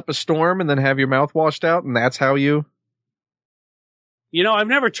curse up a storm and then have your mouth washed out, and that's how you? I've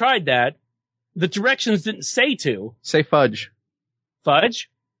never tried that. The directions didn't say to. Say fudge.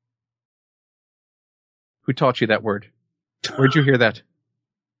 Fudge? Who taught you that word? Where'd you hear that?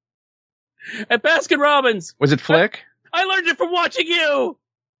 At Baskin Robbins. Was it Flick? I learned it from watching you.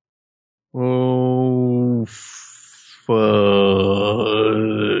 Oh, fudge.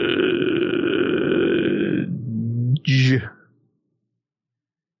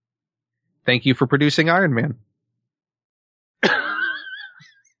 Thank you for producing Iron Man.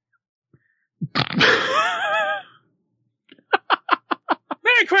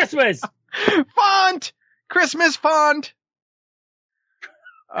 Merry Christmas! Font! Christmas font!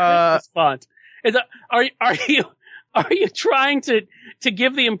 Christmas font. Are you trying to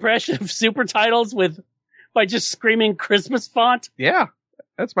give the impression of super titles by just screaming Christmas font? Yeah,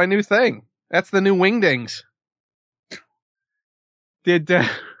 that's my new thing. That's the new Wingdings.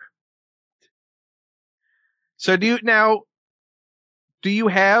 So do you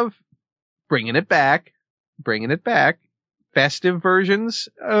have bringing it back, festive versions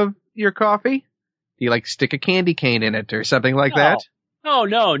of your coffee? Do you like stick a candy cane in it or something like that?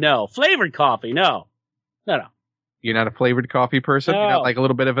 No. Flavored coffee, no. You're not a flavored coffee person? No. You're not like a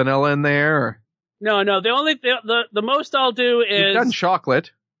little bit of vanilla in there? Or? No. The most I'll do is... You've done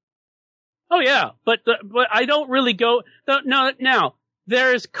chocolate. Oh, yeah. But I don't really go... No, now,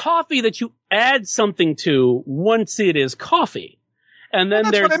 there's coffee that you add something to once it is coffee. And then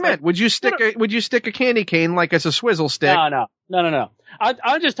that's what I meant. Would you stick a candy cane like as a swizzle stick? No.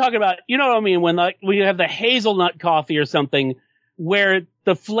 I'm just talking about, you know what I mean? When you have the hazelnut coffee or something where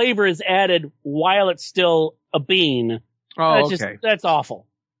the flavor is added while it's still a bean. Oh, That's awful.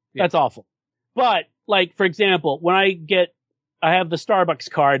 Yeah. That's awful. But like, for example, when I have the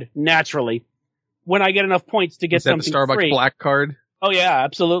Starbucks card naturally. When I get enough points to get something free. Is that the Starbucks free. Black card? Oh yeah,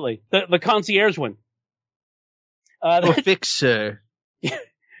 absolutely. The concierge one. Fixer.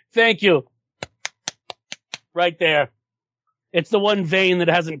 Thank you. Right there. It's the one vein that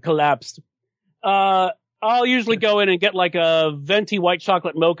hasn't collapsed. I'll usually go in and get like a venti white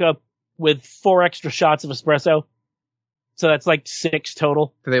chocolate mocha with 4 extra shots of espresso. So that's like 6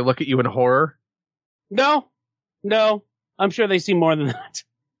 total. Do they look at you in horror? No. I'm sure they see more than that.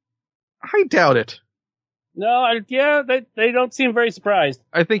 I doubt it. No, they don't seem very surprised.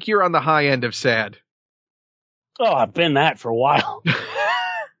 I think you're on the high end of sad. Oh, I've been that for a while.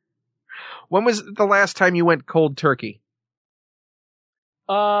 When was the last time you went cold turkey?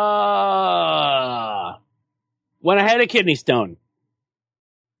 When I had a kidney stone.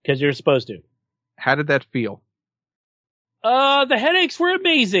 Because you're supposed to. How did that feel? The headaches were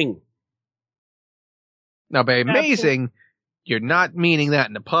amazing. Now, by amazing, you're not meaning that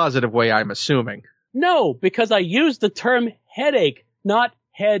in a positive way, I'm assuming. No, because I used the term headache, not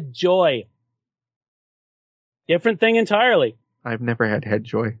head joy. Different thing entirely. I've never had head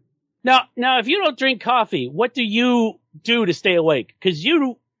joy. Now, if you don't drink coffee, what do you do to stay awake? Because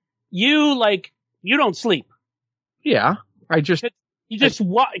you don't sleep. Yeah,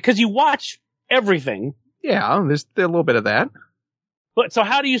 because you watch everything. Yeah, there's a little bit of that. But so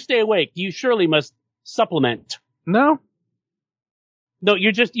how do you stay awake? You surely must supplement. No,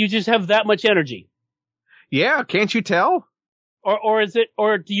 you just have that much energy. Yeah, can't you tell? Or do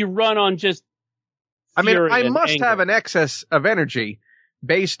you run on just I mean, I must anger? have an excess of energy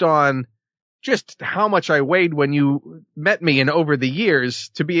based on just how much I weighed when you met me and over the years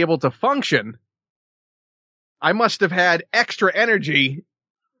to be able to function, I must have had extra energy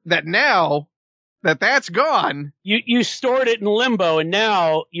that now that that's gone. You stored it in limbo, and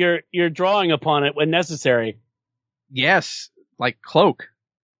now you're drawing upon it when necessary. Yes, like cloak.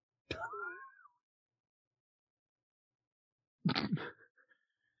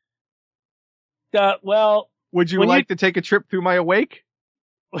 Well, would you like to take a trip through my awake?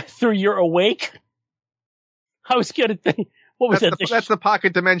 Through your awake? I was gonna think, what was that? That's the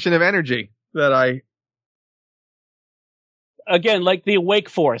pocket dimension of energy that I. Again, like the awake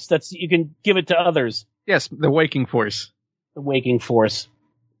force. That's, you can give it to others. Yes, the waking force. The waking force.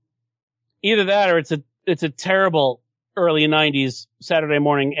 Either that, or it's a terrible early 90s Saturday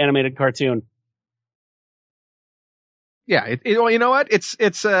morning animated cartoon. Yeah, well, you know what? It's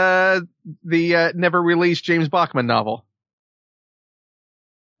the never released James Bachman novel.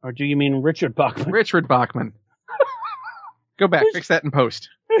 Or do you mean Richard Bachman? Richard Bachman. Go back, fix that in post.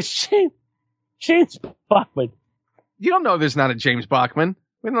 James Bachman. You don't know there's not a James Bachman.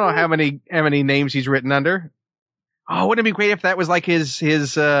 We don't know how many names he's written under. Oh, wouldn't it be great if that was like his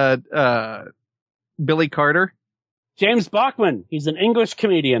Billy Carter? James Bachman. He's an English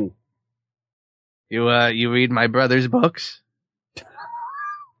comedian. You read my brother's books?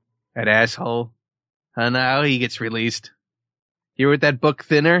 That asshole. I don't know how he gets released. You wrote that book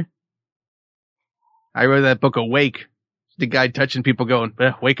Thinner? I wrote that book Awake. The guy touching people going,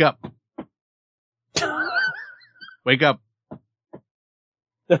 wake up. Wake up.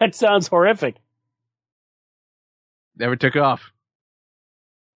 That sounds horrific. Never took off.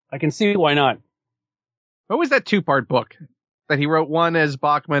 I can see why not. What was that 2-part book that he wrote, one as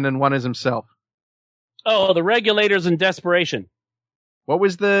Bachman and one as himself? Oh, The Regulators in Desperation. What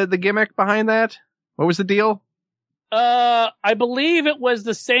was the gimmick behind that? What was the deal? I believe it was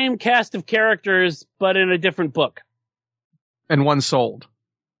the same cast of characters, but in a different book. And one sold.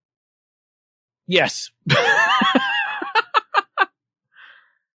 Yes.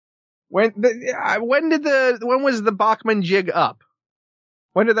 When was the Bachman jig up?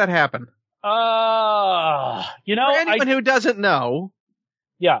 When did that happen? For anyone who doesn't know.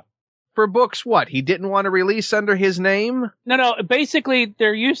 Yeah. For books, what? He didn't want to release under his name? No. Basically,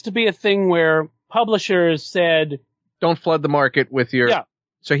 there used to be a thing where publishers said, don't flood the market with your. Yeah.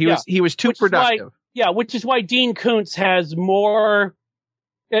 So he was too productive. Which is why Dean Koontz has more.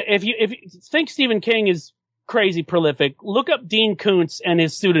 If you think Stephen King is crazy prolific, look up Dean Koontz and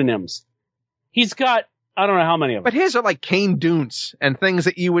his pseudonyms. He's got, I don't know how many of them. But his are like Kane Duntz and things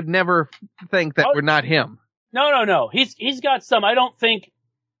that you would never think that were not him. No. He's got some. I don't think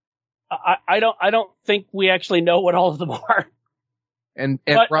we actually know what all of them are. And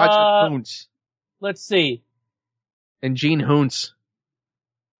Roger Koontz. Let's see. And Gene Huntz.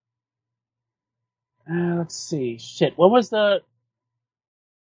 Let's see. Shit. What was the...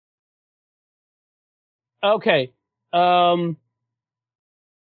 Okay.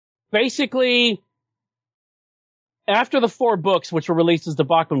 Basically, after the 4 books, which were released as the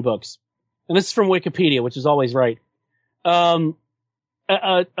Bachman books, and this is from Wikipedia, which is always right, a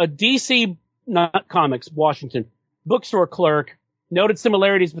DC, not comics, Washington, bookstore clerk noted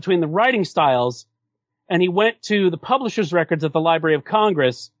similarities between the writing styles, and he went to the publisher's records at the Library of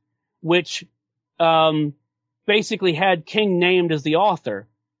Congress, which basically had King named as the author.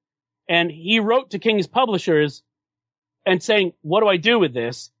 And he wrote to King's publishers and saying, what do I do with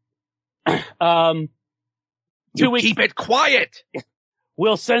this? 2 weeks. Keep it quiet.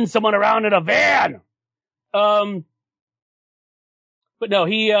 We'll send someone around in a van. But no,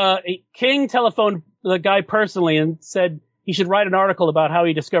 King telephoned the guy personally and said he should write an article about how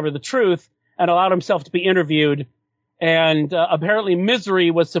he discovered the truth and allowed himself to be interviewed. And apparently Misery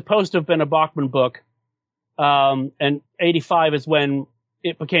was supposed to have been a Bachman book. And 85 is when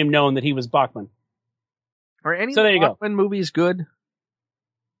it became known that he was Bachman. Are any Bachman movies good?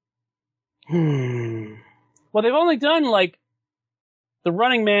 Well, they've only done like The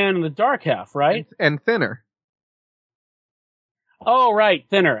Running Man and The Dark Half, right? And Thinner. Oh, right,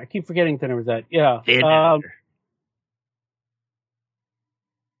 Thinner. I keep forgetting Thinner was that. Yeah. Thinner.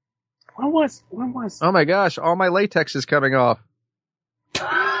 When was? Oh my gosh! All my latex is coming off.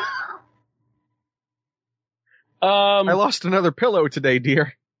 I lost another pillow today,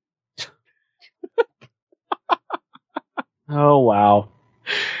 dear. Oh, wow.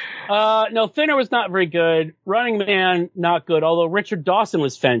 No, Thinner was not very good. Running Man, not good, although Richard Dawson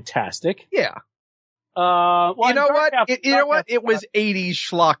was fantastic. Yeah. Well, you know what? It was 80s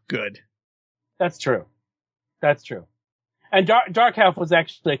schlock good. That's true. And Dark Half was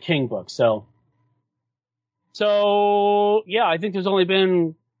actually a King book, so yeah, I think there's only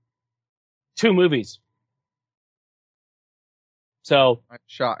been 2 movies. So, I'm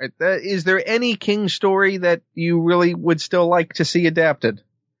shocked. Is there any King story that you really would still like to see adapted?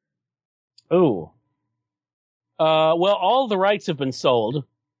 ooh. Well, all the rights have been sold.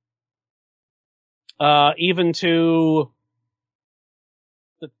 Even to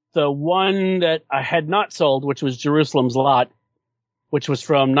the one that I had not sold, which was Jerusalem's Lot, which was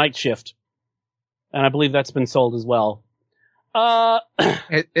from Night Shift. And I believe that's been sold as well.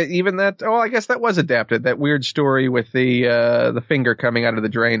 Even that, I guess that was adapted. That weird story with the finger coming out of the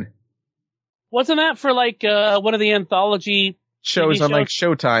drain. Wasn't that for like one of the anthology shows TV on like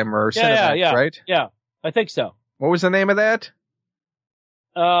Showtime or Cinemax, right? Yeah, I think so. What was the name of that?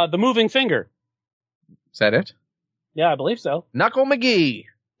 The Moving Finger. Is that it? Yeah, I believe so. Knuckle McGee.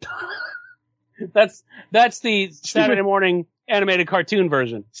 That's the Saturday morning animated cartoon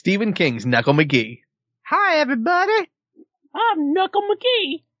version. Stephen King's Knuckle McGee. Hi, everybody. I'm Knuckle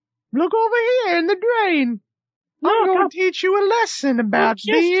McGee. Look over here in the drain. I'm going to teach you a lesson about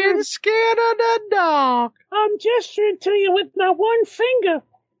being scared of the dark. I'm gesturing to you with my one finger.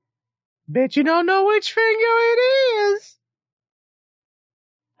 Bet you don't know which finger it is.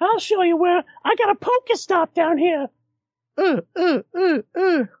 I'll show you where. I got a Pokestop down here.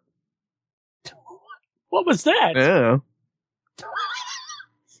 What was that? Oh.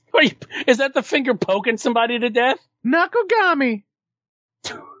 Is that the finger poking somebody to death? Knucklegami.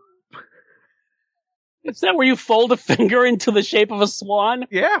 Is that where you fold a finger into the shape of a swan?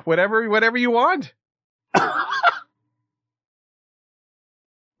 Yeah, whatever you want.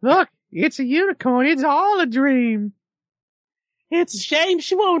 Look, it's a unicorn. It's all a dream. It's a shame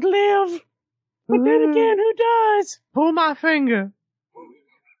she won't live. But then again, who does? Pull my finger.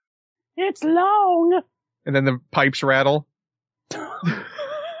 It's long. And then the pipes rattle.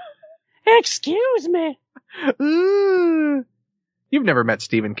 Excuse me. Ooh. You've never met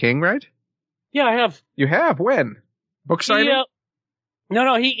Stephen King, right? Yeah, I have. You have? When? Book signing?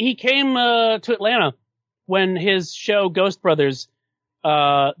 No, he came to Atlanta when his show Ghost Brothers,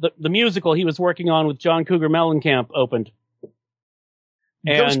 the musical he was working on with John Cougar Mellencamp opened.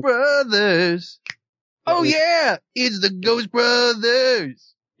 Ghost Brothers. Oh yeah, it's the Ghost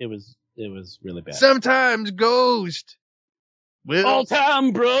Brothers. It was really bad. Sometimes Ghost. Well, all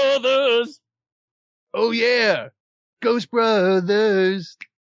time brothers. Oh yeah, Ghost Brothers.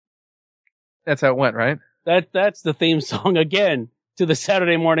 That's how it went, right? That's the theme song again to the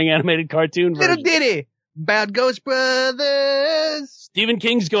Saturday morning animated cartoon version. Little ditty about Ghost Brothers. Stephen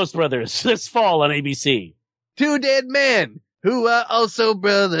King's Ghost Brothers this fall on ABC. 2 dead men who are also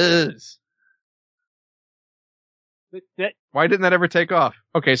brothers. Why didn't that ever take off?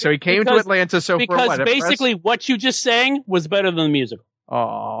 Okay, so he came to Atlanta. So for what? Because basically what you just sang was better than the musical.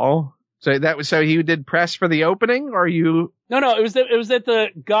 Oh, so he did press for the opening, or you? No, it was at the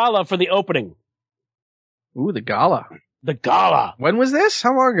gala for the opening. Ooh, the gala. The gala. When was this?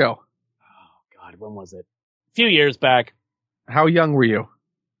 How long ago? Oh God, when was it? A few years back. How young were you?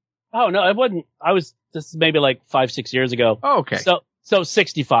 Oh no, it wasn't. This is maybe like 5-6 years ago. Oh, okay. So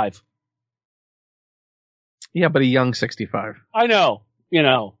 65. Yeah, but a young 65. I know.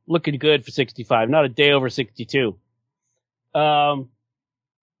 Looking good for 65. Not a day over 62. No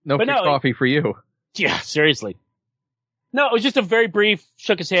coffee for you. Yeah, seriously. No, it was just a very brief,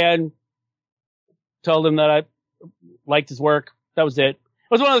 shook his hand, told him that I liked his work. That was it. It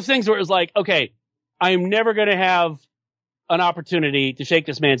was one of those things where it was like, okay, I am never going to have an opportunity to shake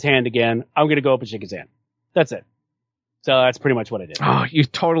this man's hand again. I'm going to go up and shake his hand. That's it. So that's pretty much what I did. Oh, you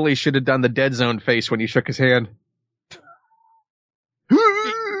totally should have done the Dead Zone face when you shook his hand.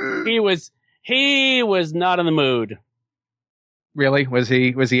 He was not in the mood. Really? Was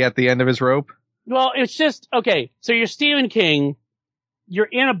he at the end of his rope? Well, it's just, okay, so you're Stephen King, you're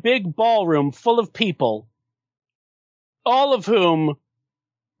in a big ballroom full of people, all of whom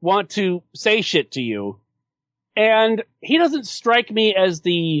want to say shit to you, and he doesn't strike me as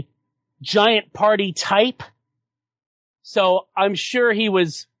the giant party type, so I'm sure he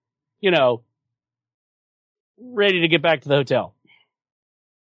was, ready to get back to the hotel.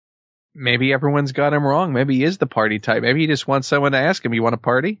 Maybe everyone's got him wrong. Maybe he is the party type. Maybe he just wants someone to ask him, you want to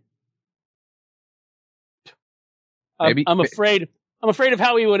party? Maybe. I'm afraid of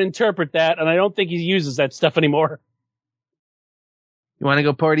how he would interpret that, and I don't think he uses that stuff anymore. You want to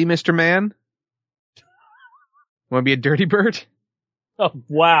go party, Mr. Man? Want to be a dirty bird? Oh,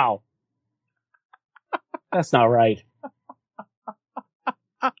 wow. That's not right.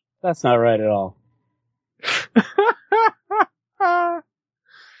 That's not right at all.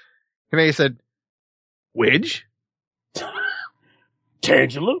 And he said, Widge?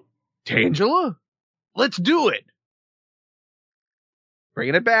 Tangela? Let's do it.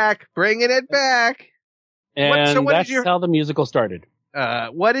 Bringing it back. And that's how the musical started.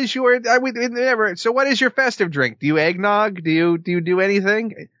 What is your? So what is your festive drink? Do you eggnog? Do you do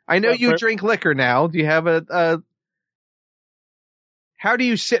anything? I know you drink liquor now. Do you have a? How do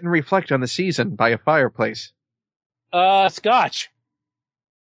you sit and reflect on the season by a fireplace? Scotch.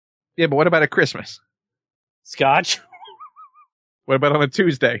 Yeah, but what about at Christmas? Scotch. What about on a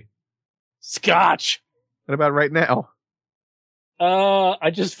Tuesday? Scotch. What about right now?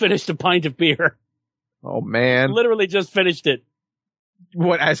 I just finished a pint of beer. Oh man! Literally just finished it.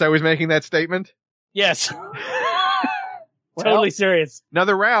 What, as I was making that statement? Yes. Totally serious.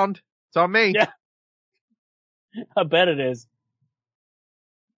 Another round. It's on me. Yeah. I bet it is.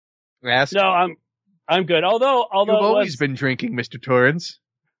 Yes. No, I'm good. Although you've always been drinking, Mr. Torrance.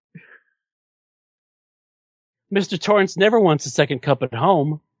 Mr. Torrance never wants a second cup at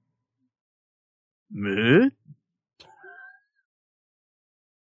home. The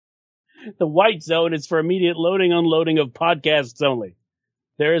white zone is for immediate loading, unloading of podcasts only.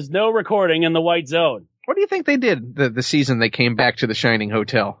 There is no recording in the white zone. What do you think they did the season they came back to the Shining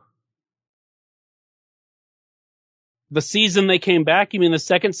Hotel? The season they came back? You mean the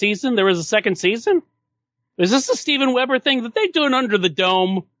second season? There was a second season? Is this a Steven Weber thing that they doing Under the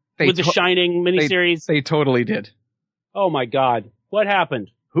Dome with the Shining miniseries? They totally did. Oh my God. What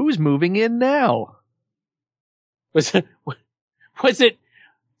happened? Who's moving in now? Was it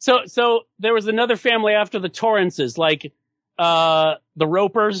so there was another family after the Torrances, like the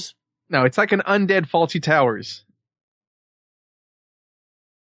Ropers? No, it's like an Undead Faulty Towers.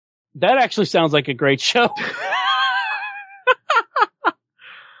 That actually sounds like a great show.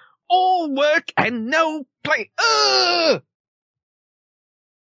 All work and no play.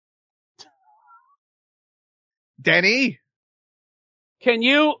 Denny? Can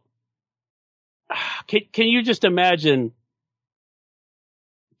you just imagine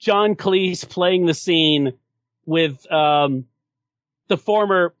John Cleese playing the scene with the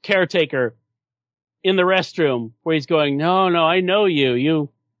former caretaker in the restroom where he's going, no, I know you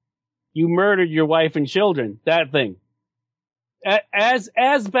murdered your wife and children, that thing. As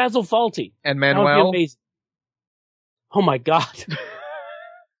Basil Fawlty. And Manuel. Oh my God.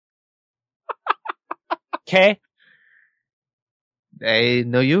 Okay. They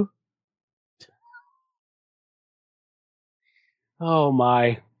know you? Oh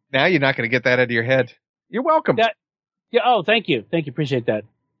my. Now you're not going to get that out of your head. You're welcome. Oh, thank you. Appreciate that.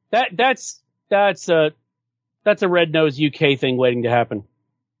 That's a red-nosed UK thing waiting to happen.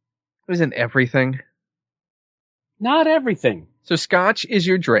 Isn't everything? Not everything. So Scotch is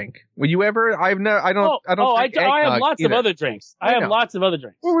your drink. Will you ever? I have lots of other drinks. I have lots of other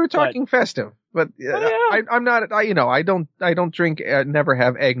drinks. Well, we're talking festive, but I'm not. I don't drink. Never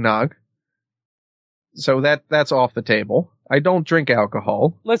have eggnog. So that's off the table. I don't drink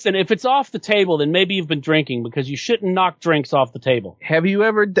alcohol. Listen, if it's off the table, then maybe you've been drinking, because you shouldn't knock drinks off the table. Have you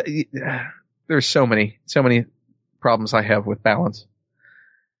ever? There's so many problems I have with balance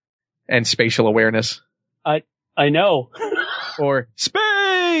and spatial awareness. I know. Or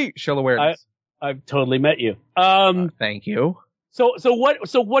spatial awareness. I've totally met you. Thank you. So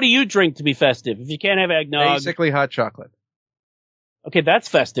what do you drink to be festive? If you can't have eggnog, basically hot chocolate. Okay, that's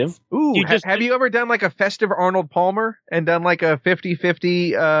festive. Ooh, have you ever done like a festive Arnold Palmer and done like a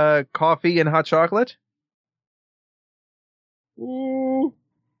 50-50 coffee and hot chocolate? No,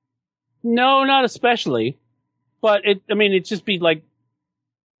 not especially. But it'd just be like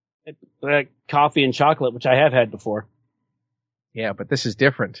coffee and chocolate, which I have had before. Yeah, but this is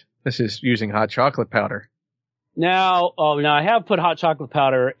different. This is using hot chocolate powder. Now I have put hot chocolate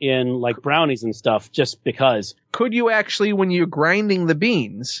powder in like brownies and stuff just because. Could you actually, when you're grinding the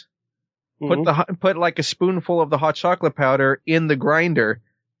beans, put like a spoonful of the hot chocolate powder in the grinder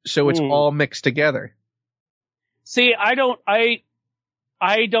so it's all mixed together? See, I don't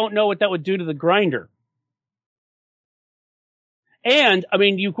know what that would do to the grinder. And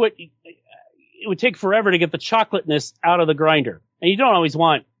it would take forever to get the chocolateness out of the grinder. And you don't always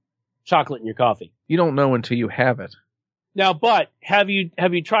want chocolate in your coffee. You don't know until you have it. Now, but have you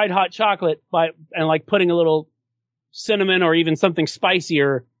tried hot chocolate and putting a little cinnamon or even something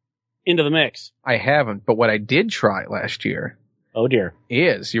spicier into the mix? I haven't, but what I did try last year. Oh dear.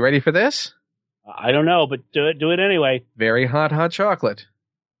 Is, you ready for this? I don't know, but do it anyway. Very hot chocolate.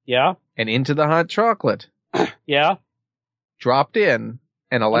 Yeah. And into the hot chocolate. Yeah. Dropped in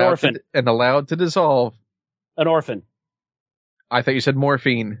and allowed to dissolve. An orphan. I thought you said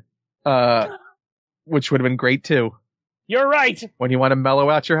morphine, which would have been great too. You're right. When you want to mellow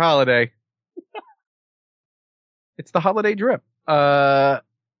out your holiday. It's the holiday drip. A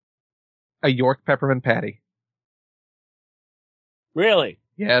York peppermint patty. Really?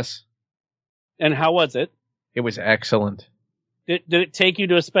 Yes. And how was it? It was excellent. Did it take you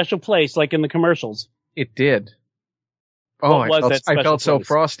to a special place like in the commercials? It did. Oh, I felt so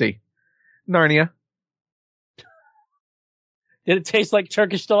frosty. Narnia. Did it taste like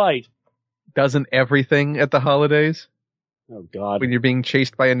Turkish Delight? Doesn't everything at the holidays? Oh, God. When you're being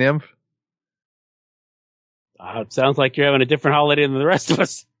chased by a nymph? It sounds like you're having a different holiday than the rest of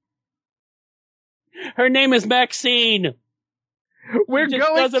us. Her name is Maxine. We're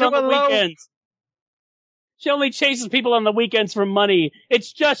going to the weekends. She only chases people on the weekends for money.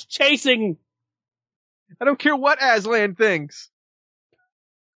 It's just chasing. I don't care what Aslan thinks.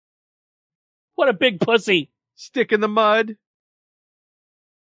 What a big pussy. Stick in the mud.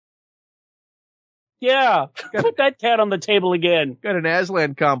 Yeah. Put that cat on the table again. Got an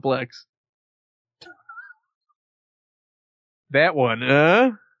Aslan complex. That one,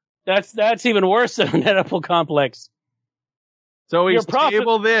 huh? That's even worse than an Oedipal complex. So he's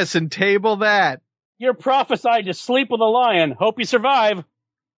table this and table that. You're prophesied to sleep with a lion. Hope you survive.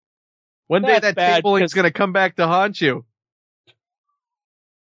 One day that tabling's going to come back to haunt you.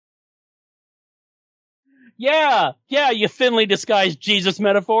 Yeah, you thinly disguised Jesus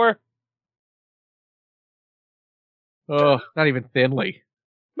metaphor. Oh, not even thinly.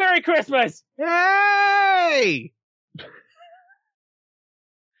 Merry Christmas! Yay!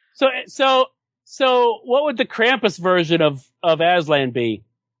 So what would the Krampus version of Aslan be?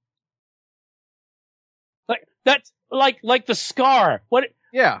 Like the Scar.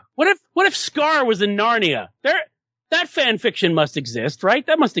 Yeah. What if Scar was in Narnia? That fan fiction must exist, right?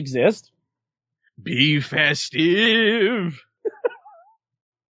 That must exist. Be festive.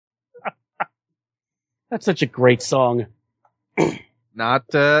 That's such a great song.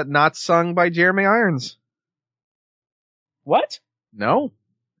 Not sung by Jeremy Irons. What? No.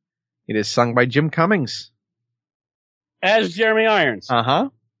 It is sung by Jim Cummings. As Jeremy Irons? Uh-huh.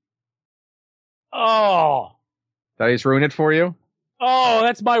 Oh. Did I just ruin it for you? Oh,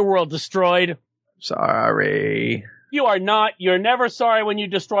 that's my world destroyed. Sorry. You're never sorry when you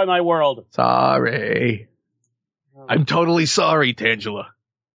destroy my world. Sorry. I'm totally sorry, Tangela.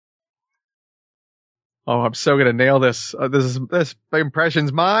 Oh, I'm so gonna nail this. This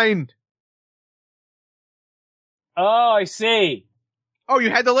impression's mine. Oh, I see. Oh,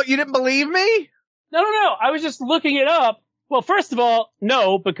 you had to look. You didn't believe me? No. I was just looking it up. Well, first of all,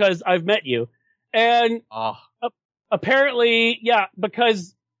 no, because I've met you, and apparently, yeah,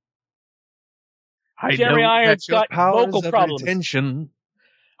 because Jeremy Irons got vocal problems. Retention.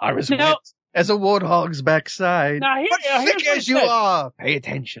 I was wet as a warthog's backside. Now, but thick as you are, pay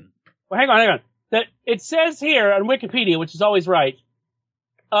attention. Well, hang on. That it says here on Wikipedia, which is always right,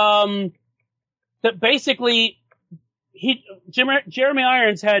 that basically Jeremy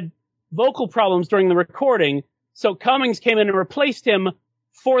Irons had vocal problems during the recording, so Cummings came in and replaced him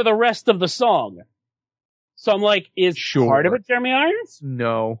for the rest of the song. So I'm like, is part of it Jeremy Irons?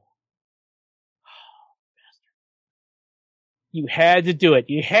 No. You had to do it.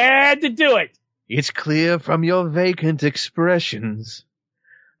 It's clear from your vacant expressions.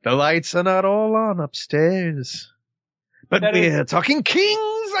 The lights are not all on upstairs. But we're talking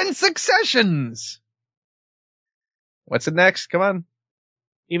kings and successions. What's it next? Come on.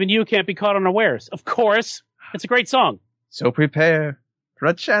 Even you can't be caught unawares. Of course. It's a great song. So prepare for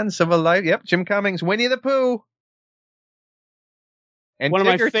a chance of a life. Yep, Jim Cummings, Winnie the Pooh. And one of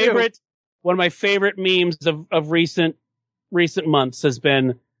my favorite memes of recent months has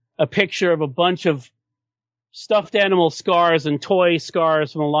been a picture of a bunch of stuffed animal scars and toy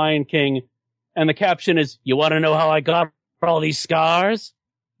scars from the Lion King, and the caption is, "You want to know how I got all these scars?"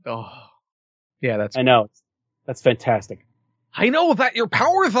 Oh, yeah, I know. That's fantastic. I know that your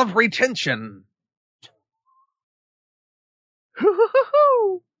powers of retention.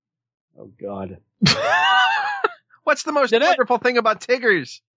 Oh, God. What's the most wonderful thing about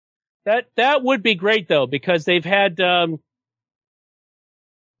Tiggers? That would be great, though, because they've had, one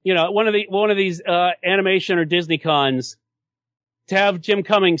of these animation or Disney cons to have Jim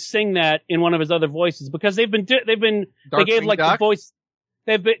Cummings sing that in one of his other voices, because they gave like the voice.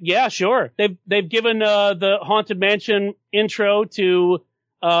 Yeah, sure. They've given the Haunted Mansion intro to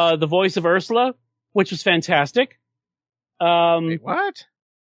the voice of Ursula, which was fantastic. Wait, what?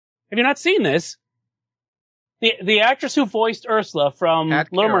 Have you not seen this? The actress who voiced Ursula from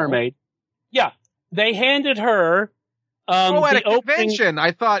Little Mermaid. Yeah, they handed her. At a convention.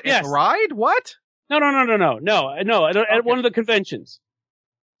 I thought, it's a ride? What? No. At one of the conventions.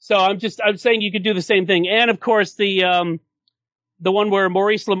 So I'm saying you could do the same thing. And of course the one where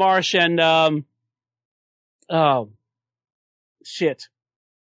Maurice LaMarche and,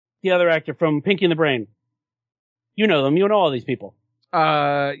 the other actor from Pinky and the Brain. You know them. You know all these people.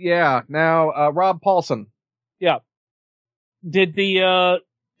 Yeah. Now, Rob Paulson. Yeah. Did the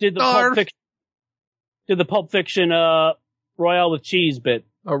Pulp Fiction Royale with Cheese bit.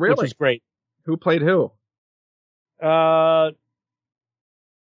 Oh, really? Which is great. Who played who?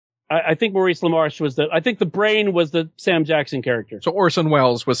 I think Maurice LaMarche was I think the brain was the Sam Jackson character. So Orson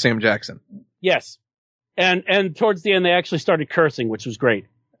Welles was Sam Jackson. Yes. And towards the end they actually started cursing, which was great.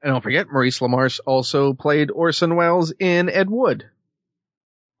 And don't forget, Maurice LaMarche also played Orson Welles in Ed Wood.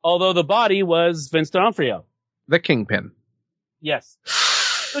 Although the body was Vince D'Onofrio. The Kingpin. Yes.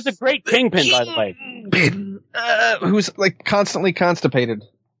 It was a great Kingpin, by the way. Who's like constantly constipated.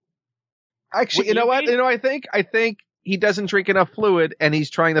 Actually, you know what? I think he doesn't drink enough fluid and he's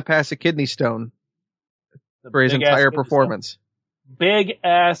trying to pass a kidney stone for his entire performance. Big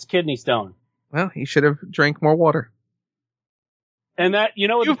ass kidney stone. Well, he should have drank more water. And that, you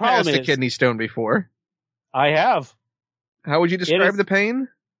know what the problem is? You've passed a kidney stone before. I have. How would you describe the pain?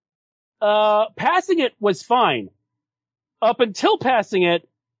 Passing it was fine. Up until passing it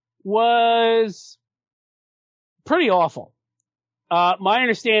was pretty awful. My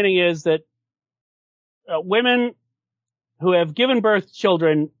understanding is that women who have given birth to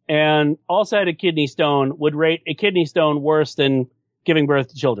children and also had a kidney stone would rate a kidney stone worse than giving birth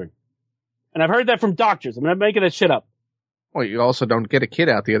to children. And I've heard that from doctors. I'm not making that shit up. Well, you also don't get a kid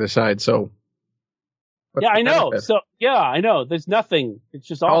out the other side, so. Yeah, I know. So, yeah, I know. There's nothing. It's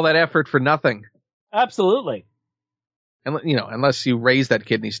just all that effort for nothing. Absolutely. And, unless you raise that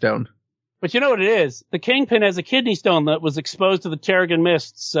kidney stone. But you know what it is? The Kingpin has a kidney stone that was exposed to the Terrigen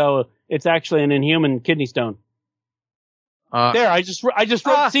Mist, so it's actually an inhuman kidney stone. I just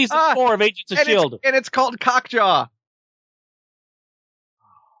wrote season 4 of Agents of S.H.I.E.L.D. And it's called Cockjaw.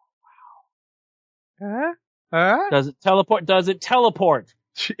 Oh, wow. Does it teleport? Does it teleport?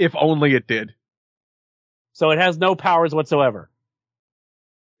 If only it did. So it has no powers whatsoever.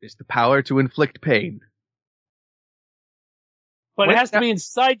 It's the power to inflict pain. But it has to be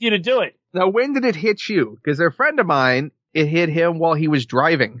inside you to do it. Now, when did it hit you? Because a friend of mine, it hit him while he was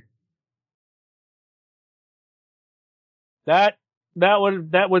driving. That would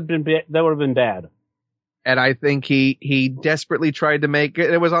have been bad. And I think he desperately tried to make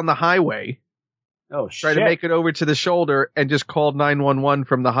it. It was on the highway. Oh shit! Tried to make it over to the shoulder and just called 911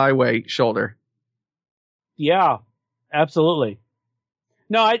 from the highway shoulder. Yeah, absolutely.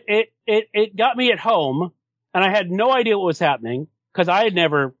 No, it got me at home, and I had no idea what was happening because I had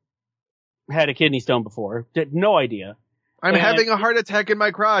never had a kidney stone before. Did no idea. I'm having a heart attack in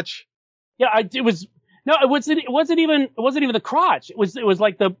my crotch. Yeah, it wasn't even the crotch. It was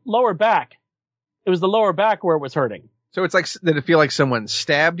like the lower back. It was the lower back where it was hurting. So it's like, did it feel like someone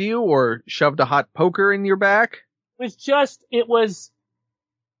stabbed you or shoved a hot poker in your back? It was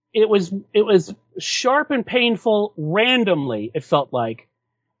sharp and painful randomly, it felt like.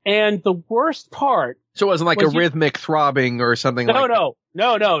 And the worst part. So it wasn't like a rhythmic throbbing or something like that?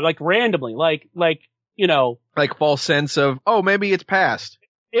 No, like randomly, like, like false sense of, oh, maybe it's past.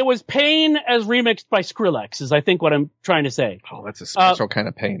 It was pain as remixed by Skrillex, is I think what I'm trying to say. Oh, that's a special kind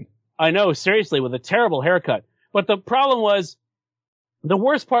of pain. I know, seriously, with a terrible haircut. But the problem was, the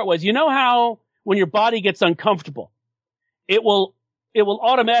worst part was, you know how when your body gets uncomfortable, it will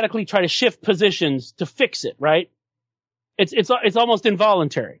automatically try to shift positions to fix it, right? It's almost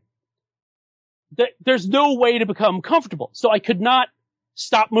involuntary. There's no way to become comfortable. So I could not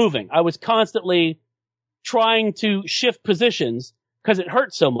stop moving. I was constantly trying to shift positions because it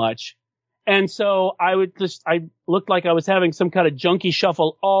hurt so much. And so I looked like I was having some kind of junkie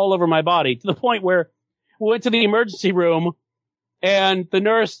shuffle all over my body to the point where we went to the emergency room and the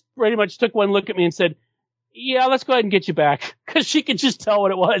nurse pretty much took one look at me and said, yeah, let's go ahead and get you back. Cause she could just tell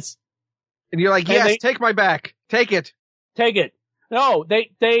what it was. And you're like, yes, take my back. Take it. Take it. No,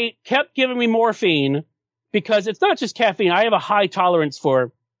 they kept giving me morphine because it's not just caffeine. I have a high tolerance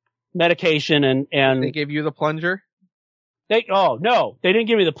for medication and they gave you the plunger? No, they didn't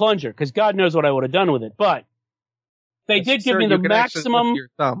give me the plunger because God knows what I would have done with it. But they did give me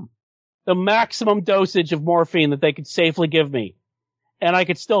the maximum dosage of morphine that they could safely give me. And I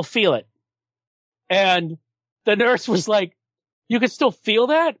could still feel it. And the nurse was like, you could still feel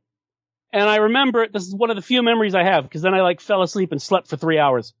that? And I remember, this is one of the few memories I have, because then I fell asleep and slept for 3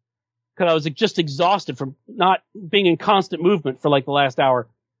 hours. Because I was just exhausted from not being in constant movement for the last hour.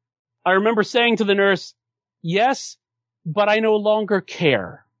 I remember saying to the nurse, yes, but I no longer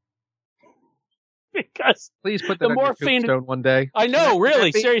care. Because please put that on your tombstone one day. I know,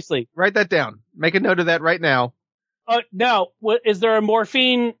 really, seriously. Write that down. Make a note of that right now. Now, is there a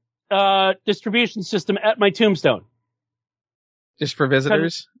morphine distribution system at my tombstone? Just for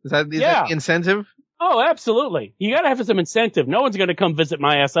visitors? Is that the incentive? Oh, absolutely. You got to have some incentive. No one's going to come visit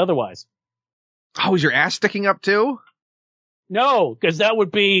my ass otherwise. Oh, is your ass sticking up too? No, because that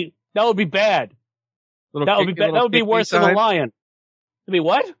would be bad. That would be bad. That would be worse than a lion. It'd be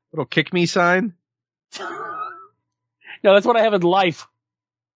what? Little kick me sign. No, that's what I have in life.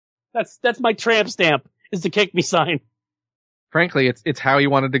 That's my tramp stamp, is the kick me sign. Frankly, it's how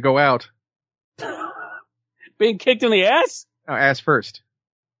you wanted to go out. Being kicked in the ass? Oh, ass first.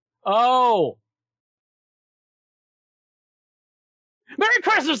 Oh. Merry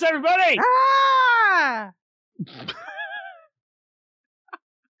Christmas, everybody! Ah!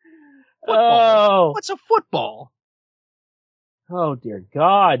 Oh. What's a football? Oh, dear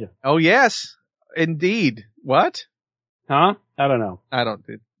God. Oh, yes. Indeed. What? Huh? I don't know.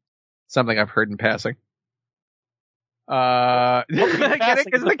 It's something I've heard in passing. Get it?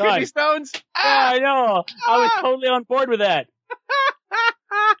 Because of the kidney stones? Yeah, I know. I was totally on board with that.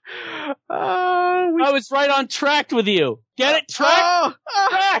 I was right on track with you. Get it? Track?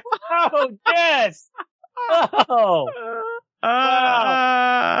 Track! Oh, yes! Oh!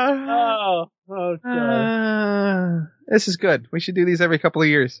 Wow. God. This is good. We should do these every couple of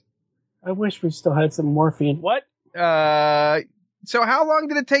years. I wish we still had some morphine. What? So how long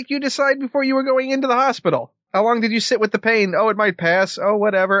did it take you to decide before you were going into the hospital? How long did you sit with the pain? Oh, it might pass. Oh,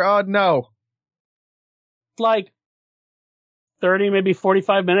 whatever. Oh, no. Like 30, maybe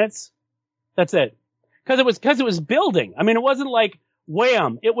 45 minutes. That's it. Because it was building. I mean, it wasn't like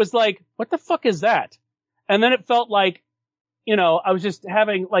wham. It was like, what the fuck is that? And then it felt like, I was just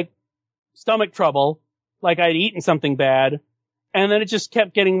having like stomach trouble, like I'd eaten something bad. And then it just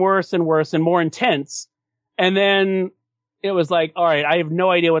kept getting worse and worse and more intense. And then it was like, all right, I have no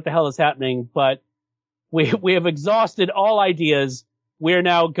idea what the hell is happening, but we have exhausted all ideas. We're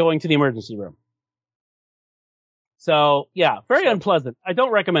now going to the emergency room. So yeah, very unpleasant. I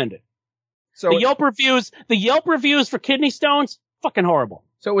don't recommend it. So the Yelp reviews for kidney stones, fucking horrible.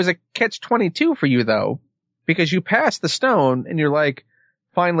 So it was a catch-22 for you though, because you passed the stone and you're like,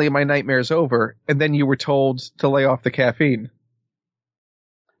 finally my nightmare's over. And then you were told to lay off the caffeine.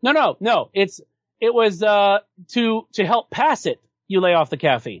 No. It was, to help pass it, you lay off the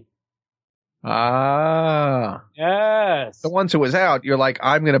caffeine. Ah. Yes. So once it was out, you're like,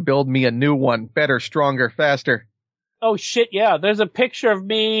 I'm going to build me a new one. Better, stronger, faster. Oh shit, yeah. There's a picture of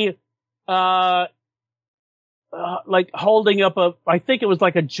me, like holding up I think it was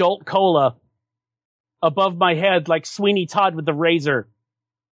like a Jolt Cola above my head, like Sweeney Todd with the razor,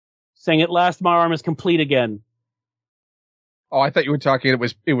 saying, "At last my arm is complete again." Oh, I thought you were talking,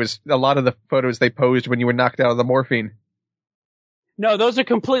 it was a lot of the photos they posed when you were knocked out of the morphine. No, those are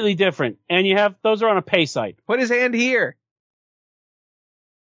completely different. And those are on a pay site. Put his hand here.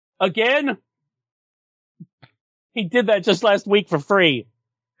 Again? He did that just last week for free.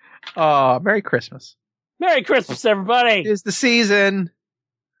 Oh, Merry Christmas. Merry Christmas, everybody. It is the season.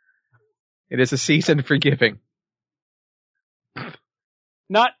 It is a season for giving.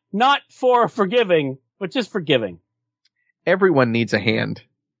 Not for forgiving, but just for giving. Everyone needs a hand.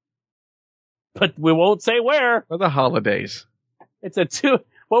 But we won't say where. For the holidays. It's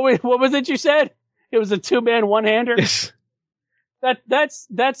what was it you said? It was a 2-man one-hander? Yes. That's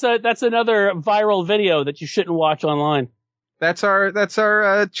another viral video that you shouldn't watch online. That's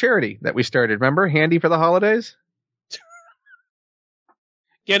our charity that we started. Remember? Handy for the holidays?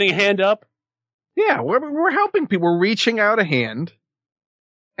 Getting a hand up? Yeah, we're helping people. We're reaching out a hand.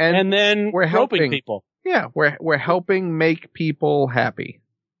 And then we're helping people. Yeah, we're helping make people happy.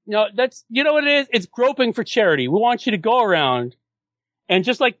 No, you know what it is? It's groping for charity. We want you to go around and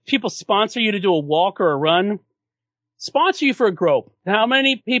just like people sponsor you to do a walk or a run, sponsor you for a grope. How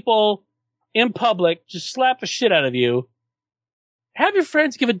many people in public just slap the shit out of you? Have your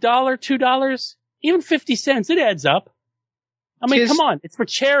friends give $1, $2, even 50 cents. It adds up. I mean, come on. It's for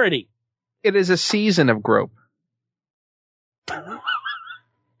charity. It is a season of grope.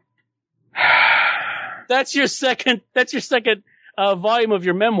 That's your second volume of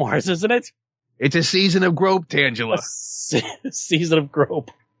your memoirs, isn't it? It's a season of grope, Tangela. Season of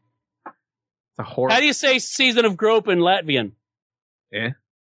grope. It's a horror. How do you say season of grope in Latvian? Yeah.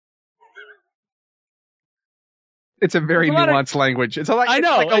 It's a very nuanced language. It's like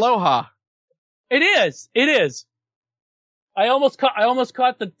aloha. It is. I almost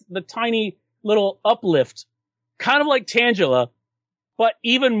caught the tiny little uplift, kind of like Tangela, but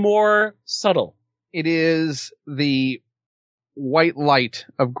even more subtle. It is the white light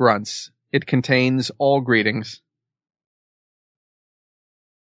of grunts. It contains all greetings.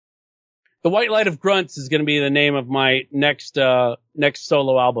 The White Light of Grunts is going to be the name of my next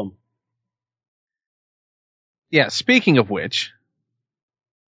solo album. Yeah, speaking of which,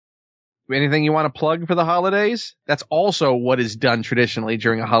 Anything you want to plug for the holidays? That's also what is done traditionally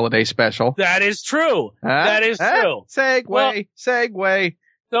during a holiday special. That is true. That is true. Segue.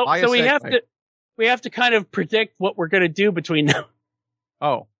 So we have to kind of predict what we're going to do between now.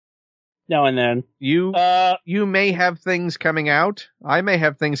 Oh. Now and then. You may have things coming out. I may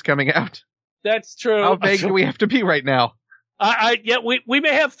have things coming out. That's true. How vague do we have to be right now? We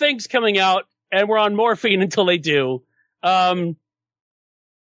may have things coming out, and we're on morphine until they do.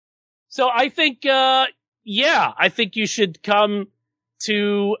 So I think, I think you should come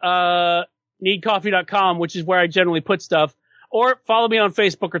to needcoffee.com, which is where I generally put stuff, or follow me on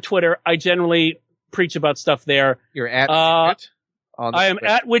Facebook or Twitter. I generally preach about stuff there. You're at Widgett? I am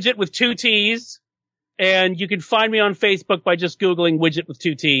at Widgett with 2 T's, and you can find me on Facebook by just Googling Widgett with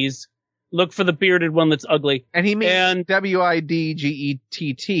 2 T's. Look for the bearded one that's ugly. And he means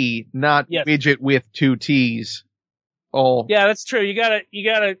Widgett, not Widget with 2 T's. Oh. Yeah, that's true. You gotta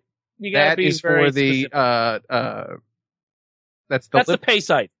that be is very for the specific. That's the pay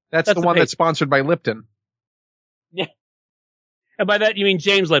site. That's the one that's sponsored by Lipton. Yeah. And by that you mean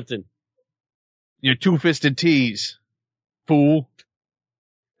James Lipton. Your 2-fisted teas, fool.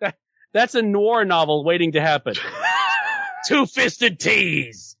 That's a noir novel waiting to happen. 2-fisted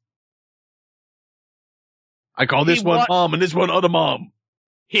teas. I call this one mom and this one other mom.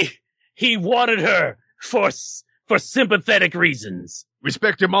 He wanted her for sympathetic reasons.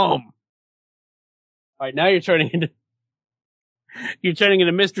 Respect your mom. All right, now you're turning into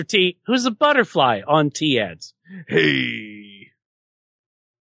Mr. T, who's a butterfly on T ads. Hey.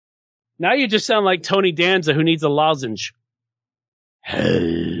 Now you just sound like Tony Danza, who needs a lozenge.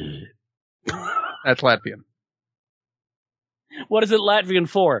 Hey. That's Latvian. What is it Latvian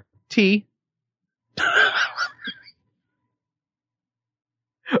for? Tea.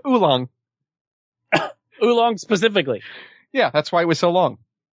 Oolong. Oolong specifically. Yeah, that's why it was so long.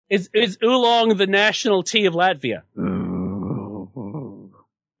 Is oolong the national tea of Latvia? No,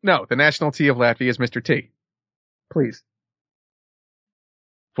 the national tea of Latvia is Mr. T. Please.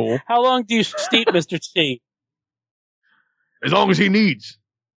 Fool. How long do you steep Mr. T? As long as he needs.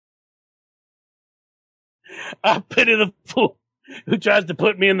 I pity the fool who tries to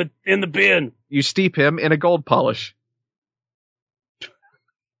put me in the bin. You steep him in a gold polish.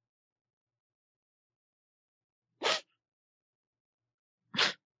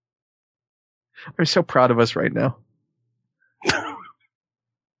 I'm so proud of us right now.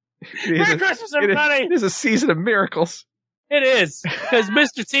 Merry Christmas, everybody! It is a season of miracles. It is, because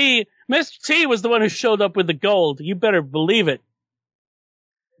Mr. T was the one who showed up with the gold. You better believe it.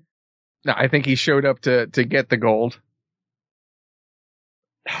 No, I think he showed up to get the gold.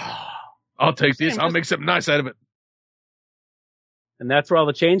 I'll take this. I'll make something nice out of it. And that's where all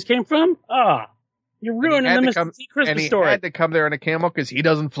the change came from? You're ruining the Mr. T Christmas story. And he had to come there on a camel because he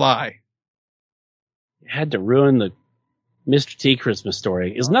doesn't fly. You had to ruin the Mr. T Christmas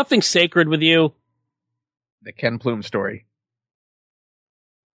story. Is nothing sacred with you? The Ken Plume story.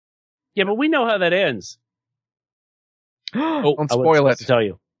 Yeah, but we know how that ends. Don't spoil it. To tell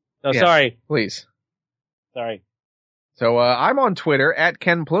you. Oh, yes, sorry. Please. Sorry. So I'm on Twitter at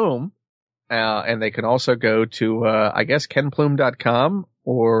Ken Plume, and they can also go to I guess kenplume.com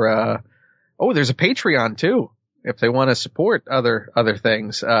or there's a Patreon too if they want to support other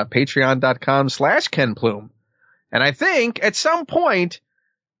things. Patreon.com/Ken Plume. And I think at some point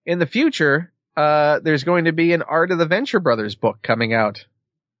in the future there's going to be an Art of the Venture Brothers book coming out.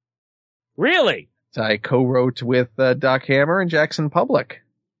 Really? I co-wrote with Doc Hammer and Jackson Public.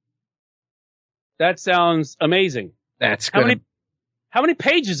 That sounds amazing. That's good. How many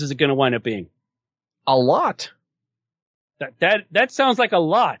pages is it going to wind up being? A lot. That sounds like a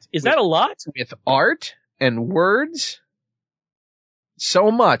lot. Is that a lot? With art and words. So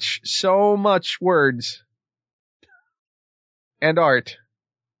much words. And art.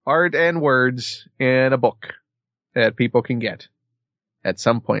 Art and words in a book that people can get at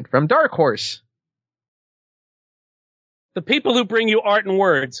some point from Dark Horse. The people who bring you art and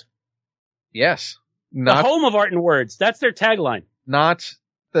words. Yes. The home of art and words. That's their tagline. Not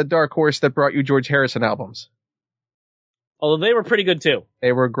the Dark Horse that brought you George Harrison albums. Although they were pretty good too.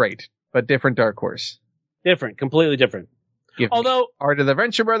 They were great, but different Dark Horse. Different, completely different. Although Art of the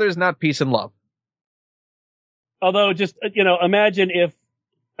Venture Brothers, not Peace and Love. Although just, imagine if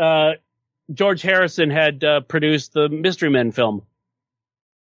George Harrison had produced the Mystery Men film.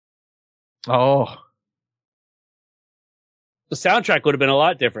 Oh. The soundtrack would have been a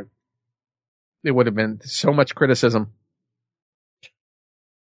lot different. It would have been so much criticism.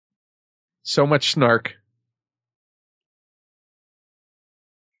 So much snark.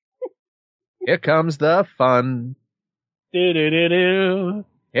 Here comes the fun. Do-do-do-do.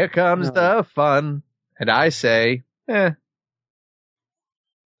 Here comes the fun. And I say,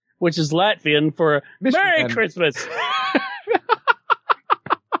 Which is Latvian for Merry Christmas.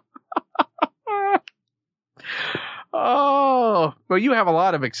 Oh, well, you have a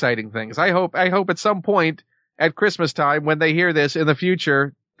lot of exciting things. I hope at some point at Christmas time, when they hear this in the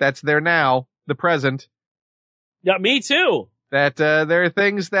future, that's their now, the present. Yeah, me too. That there are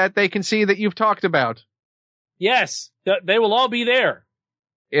things that they can see that you've talked about. Yes, they will all be there.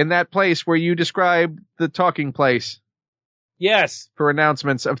 In that place where you described the talking place. Yes. For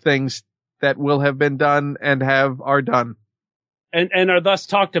announcements of things that will have been done and are done. And are thus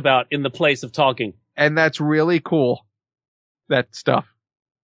talked about in the place of talking. And that's really cool. That stuff.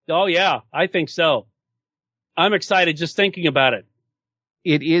 Oh, yeah, I think so. I'm excited just thinking about it.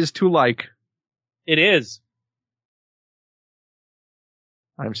 It is to like. It is.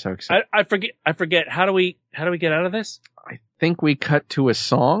 I'm so excited. I forget. How do we get out of this? I think we cut to a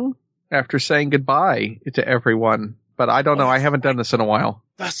song after saying goodbye to everyone. But I don't know. I haven't done this in a while.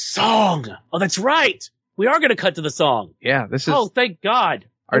 The song. Oh, that's right. We are going to cut to the song. Yeah, this is. Oh, thank God.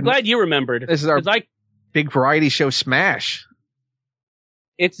 I'm glad you remembered. This is our big variety show smash.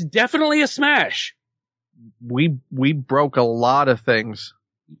 It's definitely a smash. We broke a lot of things.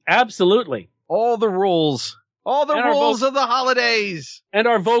 Absolutely. All the rules. All the rules of the holidays. And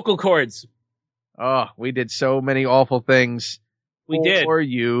our vocal cords. Oh, we did so many awful things. We did. For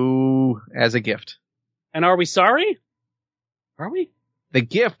you as a gift. And are we sorry? Are we? The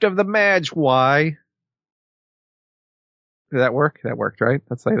gift of the Madge. Why? Did that work? That worked, right?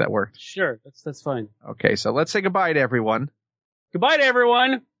 Let's say that worked. Sure. That's fine. Okay, so let's say goodbye to everyone. Goodbye to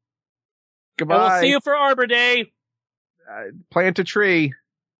everyone. Goodbye. And we'll see you for Arbor Day. Plant a tree.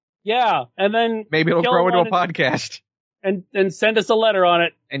 Yeah, and then maybe it'll grow into a podcast. And send us a letter on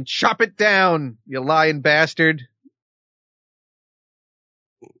it. And chop it down, you lying bastard.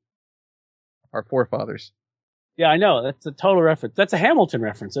 Our forefathers. Yeah, I know. That's a total reference. That's a Hamilton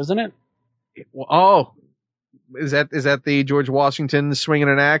reference, isn't it? Oh, is that the George Washington swinging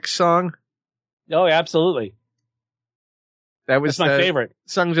an axe song? Oh, absolutely. That's my favorite.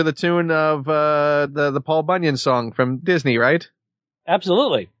 Sung to the tune of the Paul Bunyan song from Disney, right?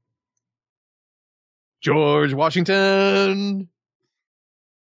 Absolutely. George Washington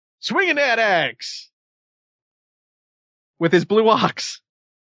swinging that axe with his blue ox,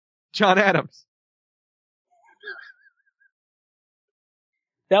 John Adams.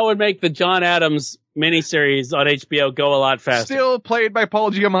 That would make the John Adams miniseries on HBO go a lot faster. Still played by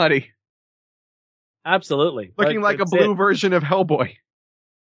Paul Giamatti. Absolutely. Looking like a blue version of Hellboy.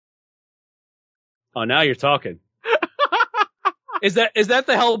 Oh, now you're talking. Is that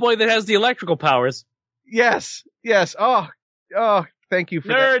the Hellboy that has the electrical powers? Yes. Oh, thank you for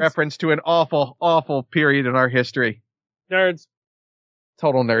that reference to an awful, awful period in our history. Nerds.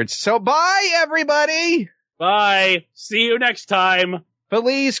 Total nerds. So bye, everybody. Bye. See you next time.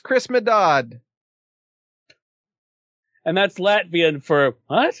 Feliz Christmadad. And that's Latvian for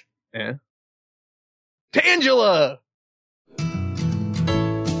what? Yeah. Tangela.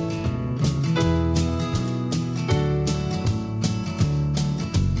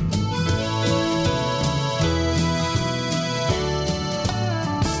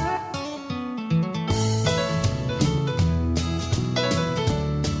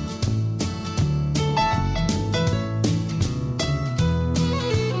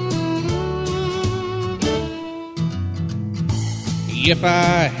 If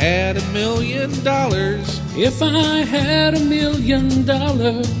I had $1 million, if I had $1 million,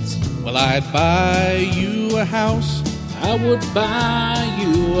 well, I'd buy you a house. I would buy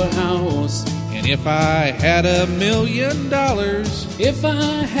you a house. And if I had $1 million, if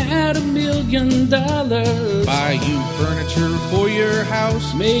I had $1 million, buy you furniture for your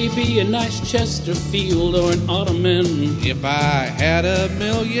house. Maybe a nice Chesterfield or an ottoman. If I had $1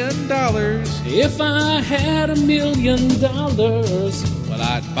 million, if I had $1 million, well,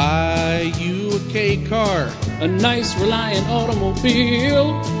 I'd buy you a K car, a nice Reliant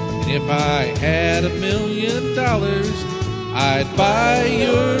automobile. And if I had $1 million, I'd buy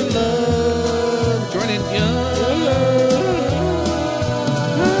your love. Join in young.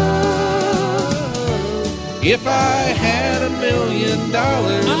 If I had $1 million,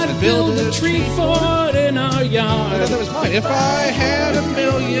 I'd build a tree fort in our yard. That was mine. If I had $1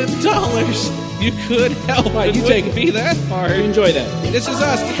 million, you could help. Right, you take me that hard. You enjoy that. This is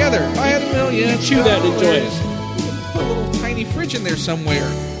us together. If I had $1 million, you chew that and enjoy it. Put a little tiny fridge in there somewhere.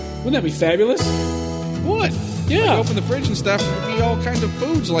 Wouldn't that be fabulous? Would. Yeah. Like open the fridge and stuff, there'd be all kinds of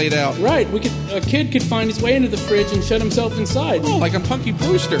foods laid out. Right. A kid could find his way into the fridge and shut himself inside. Oh, like a Punky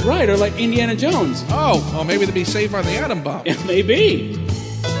Brewster. Right, or like Indiana Jones. Oh, well, maybe they'd be safe on the atom bomb. Yeah, maybe.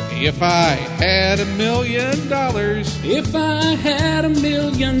 If I had $1 million, If I had $1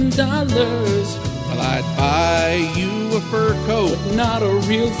 million, well, I'd buy you a fur coat. but not a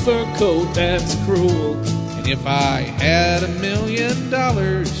real fur coat, that's cruel. And if I had $1 million,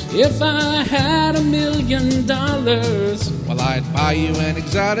 If I had $1 million, well, I'd buy you an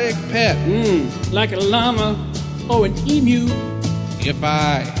exotic pet. like a llama or an emu. If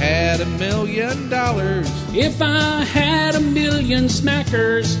I had $1 million, If I had $1 million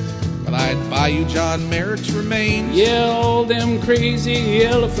smackers, well, I'd buy you John Merrick's remains. yeah, all them crazy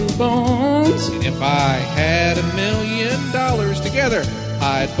elephant bones. And if I had $1 million together,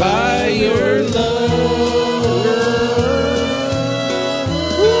 I'd buy your love.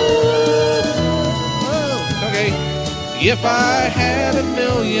 Okay. If I had $1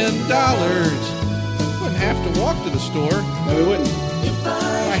 million, I wouldn't have to walk to the store. No, we wouldn't. If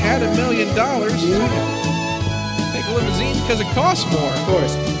I had $1 million, take a limousine because it costs more. Of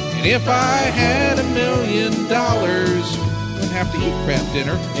course. And if I had $1 million, wouldn't have to eat craft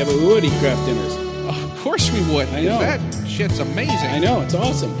dinner. Yeah, but we would eat craft dinners. Of course we would. I know. That shit's amazing. I know, it's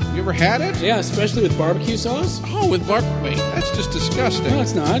awesome. You ever had it? Yeah, especially with barbecue sauce. Oh, with wait, that's just disgusting. No,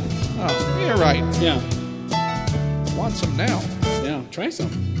 it's not. Oh, you're right. Yeah, Want some now? yeah, try some.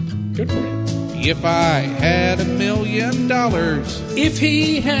 Good for you. If I had $1 million, If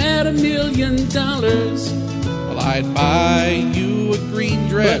he had $1 million, well, I'd buy you a green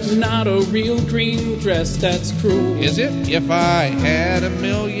dress. but not a real green dress, that's cruel. Is it? If I had $1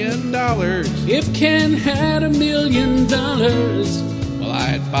 million, If Ken had $1 million, well,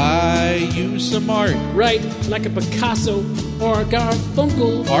 I'd buy you some art. right, like a Picasso or a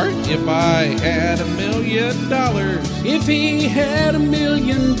Garfunkel. Art? If I had $1 million, If he had $1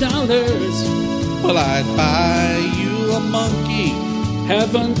 million, well, I'd buy you a monkey.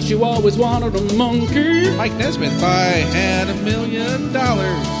 haven't you always wanted a monkey? Mike Nesmith, if I had $1 million,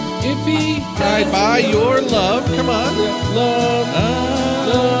 If he had I'd buy your love. Come on. love,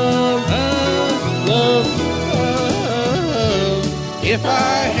 love. If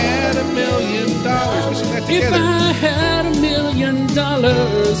I had $1 million, we sing that If together. I had $1 million,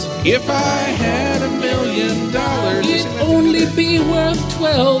 If I had $1 million, we it'd sing that only together. be worth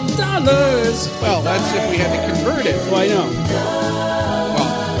 $12. Well, that's if we had to convert it. Oh, I know.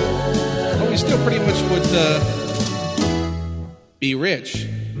 Well, we still pretty much would be rich.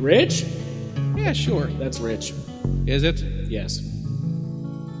 Rich? Yeah, sure. That's rich. Is it? Yes.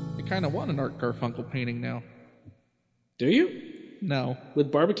 I kind of want an Art Garfunkel painting now. Do you? No.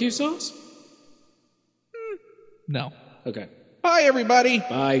 With barbecue sauce? No. Okay. Bye, everybody.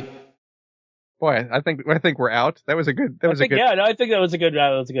 Bye. Boy, I think we're out. That was a good. Yeah, no, I think that was a good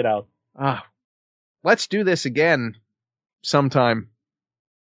out. Let's do this again sometime.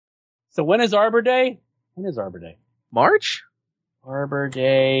 So when is Arbor Day? When is Arbor Day? March? Arbor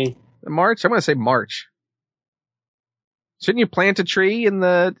Day. March? I'm going to say March. Shouldn't you plant a tree in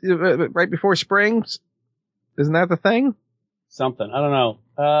the right before spring? Isn't that the thing? Something. I don't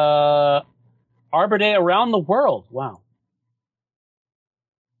know. Arbor Day around the world. Wow.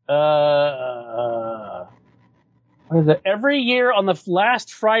 What is it? Every year on the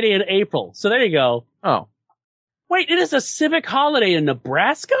last Friday in April. So there you go. Oh. Wait, it is a civic holiday in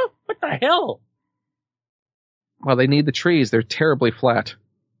Nebraska? What the hell? Well, they need the trees. They're terribly flat.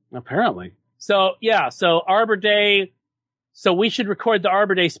 Apparently. So, yeah, so Arbor Day. So we should record the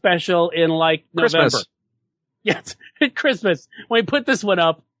Arbor Day special in like November. Christmas. Yes, Christmas. When we put this one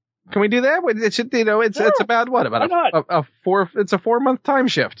up. Can we do that? It should, it's Sure. it's about what? About it's a 4-month time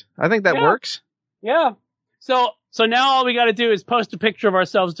shift. I think that works. Yeah. So now all we got to do is post a picture of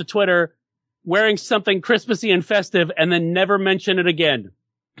ourselves to Twitter wearing something Christmassy and festive and then never mention it again.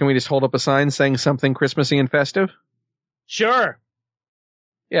 Can we just hold up a sign saying something Christmassy and festive? Sure.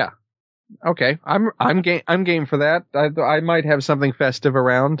 Yeah. Okay. I'm game for that. I might have something festive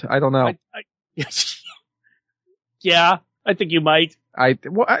around. I don't know. Yeah, I think you might.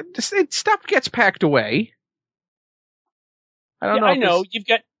 Stuff gets packed away. I don't know. I know. You've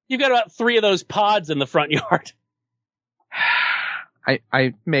got about 3 of those pods in the front yard.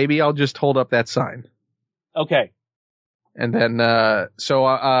 Maybe I'll just hold up that sign. Okay. And then, I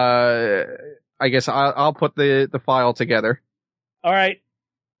guess I'll put the file together. All right.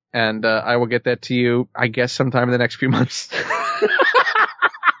 And, I will get that to you, I guess, sometime in the next few months.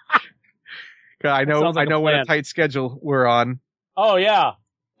 I know what a tight schedule we're on. Oh yeah.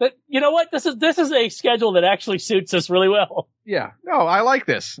 But you know what? This is a schedule that actually suits us really well. Yeah. No, I like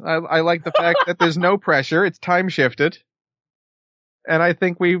this. I like the fact that there's no pressure. It's time shifted. And I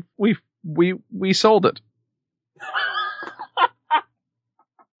think we sold it.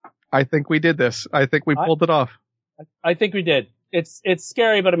 I think we did this. I think we pulled it off. I think we did. It's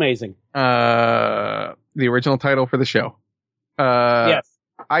scary but amazing. The original title for the show. Yes.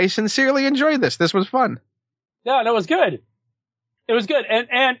 I sincerely enjoyed this. This was fun. Yeah, no, it was good. It was good,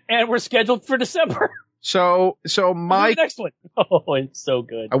 and we're scheduled for December. So my next one. Oh, it's so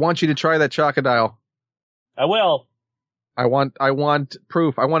good. I want you to try that Chocodile. I will. I want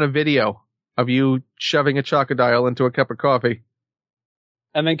proof. I want a video of you shoving a Chocodile into a cup of coffee.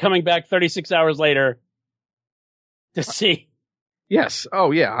 And then coming back 36 hours later to see. Yes.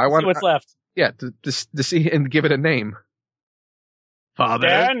 Oh, yeah. I want see what's left. Yeah, to see and give it a name. Father.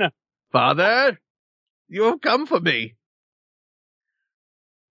 Dan? Father, you have come for me.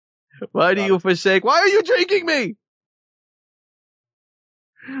 Why do you forsake? Why are you taking me?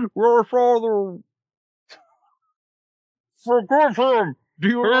 Your father. Forgive him. Do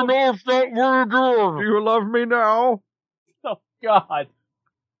you love Do you love me now? Oh, God.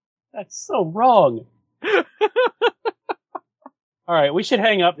 That's so wrong. All right, we should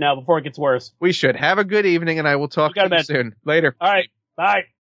hang up now before it gets worse. We should. Have a good evening, and I will talk to you soon. Later. All right, bye.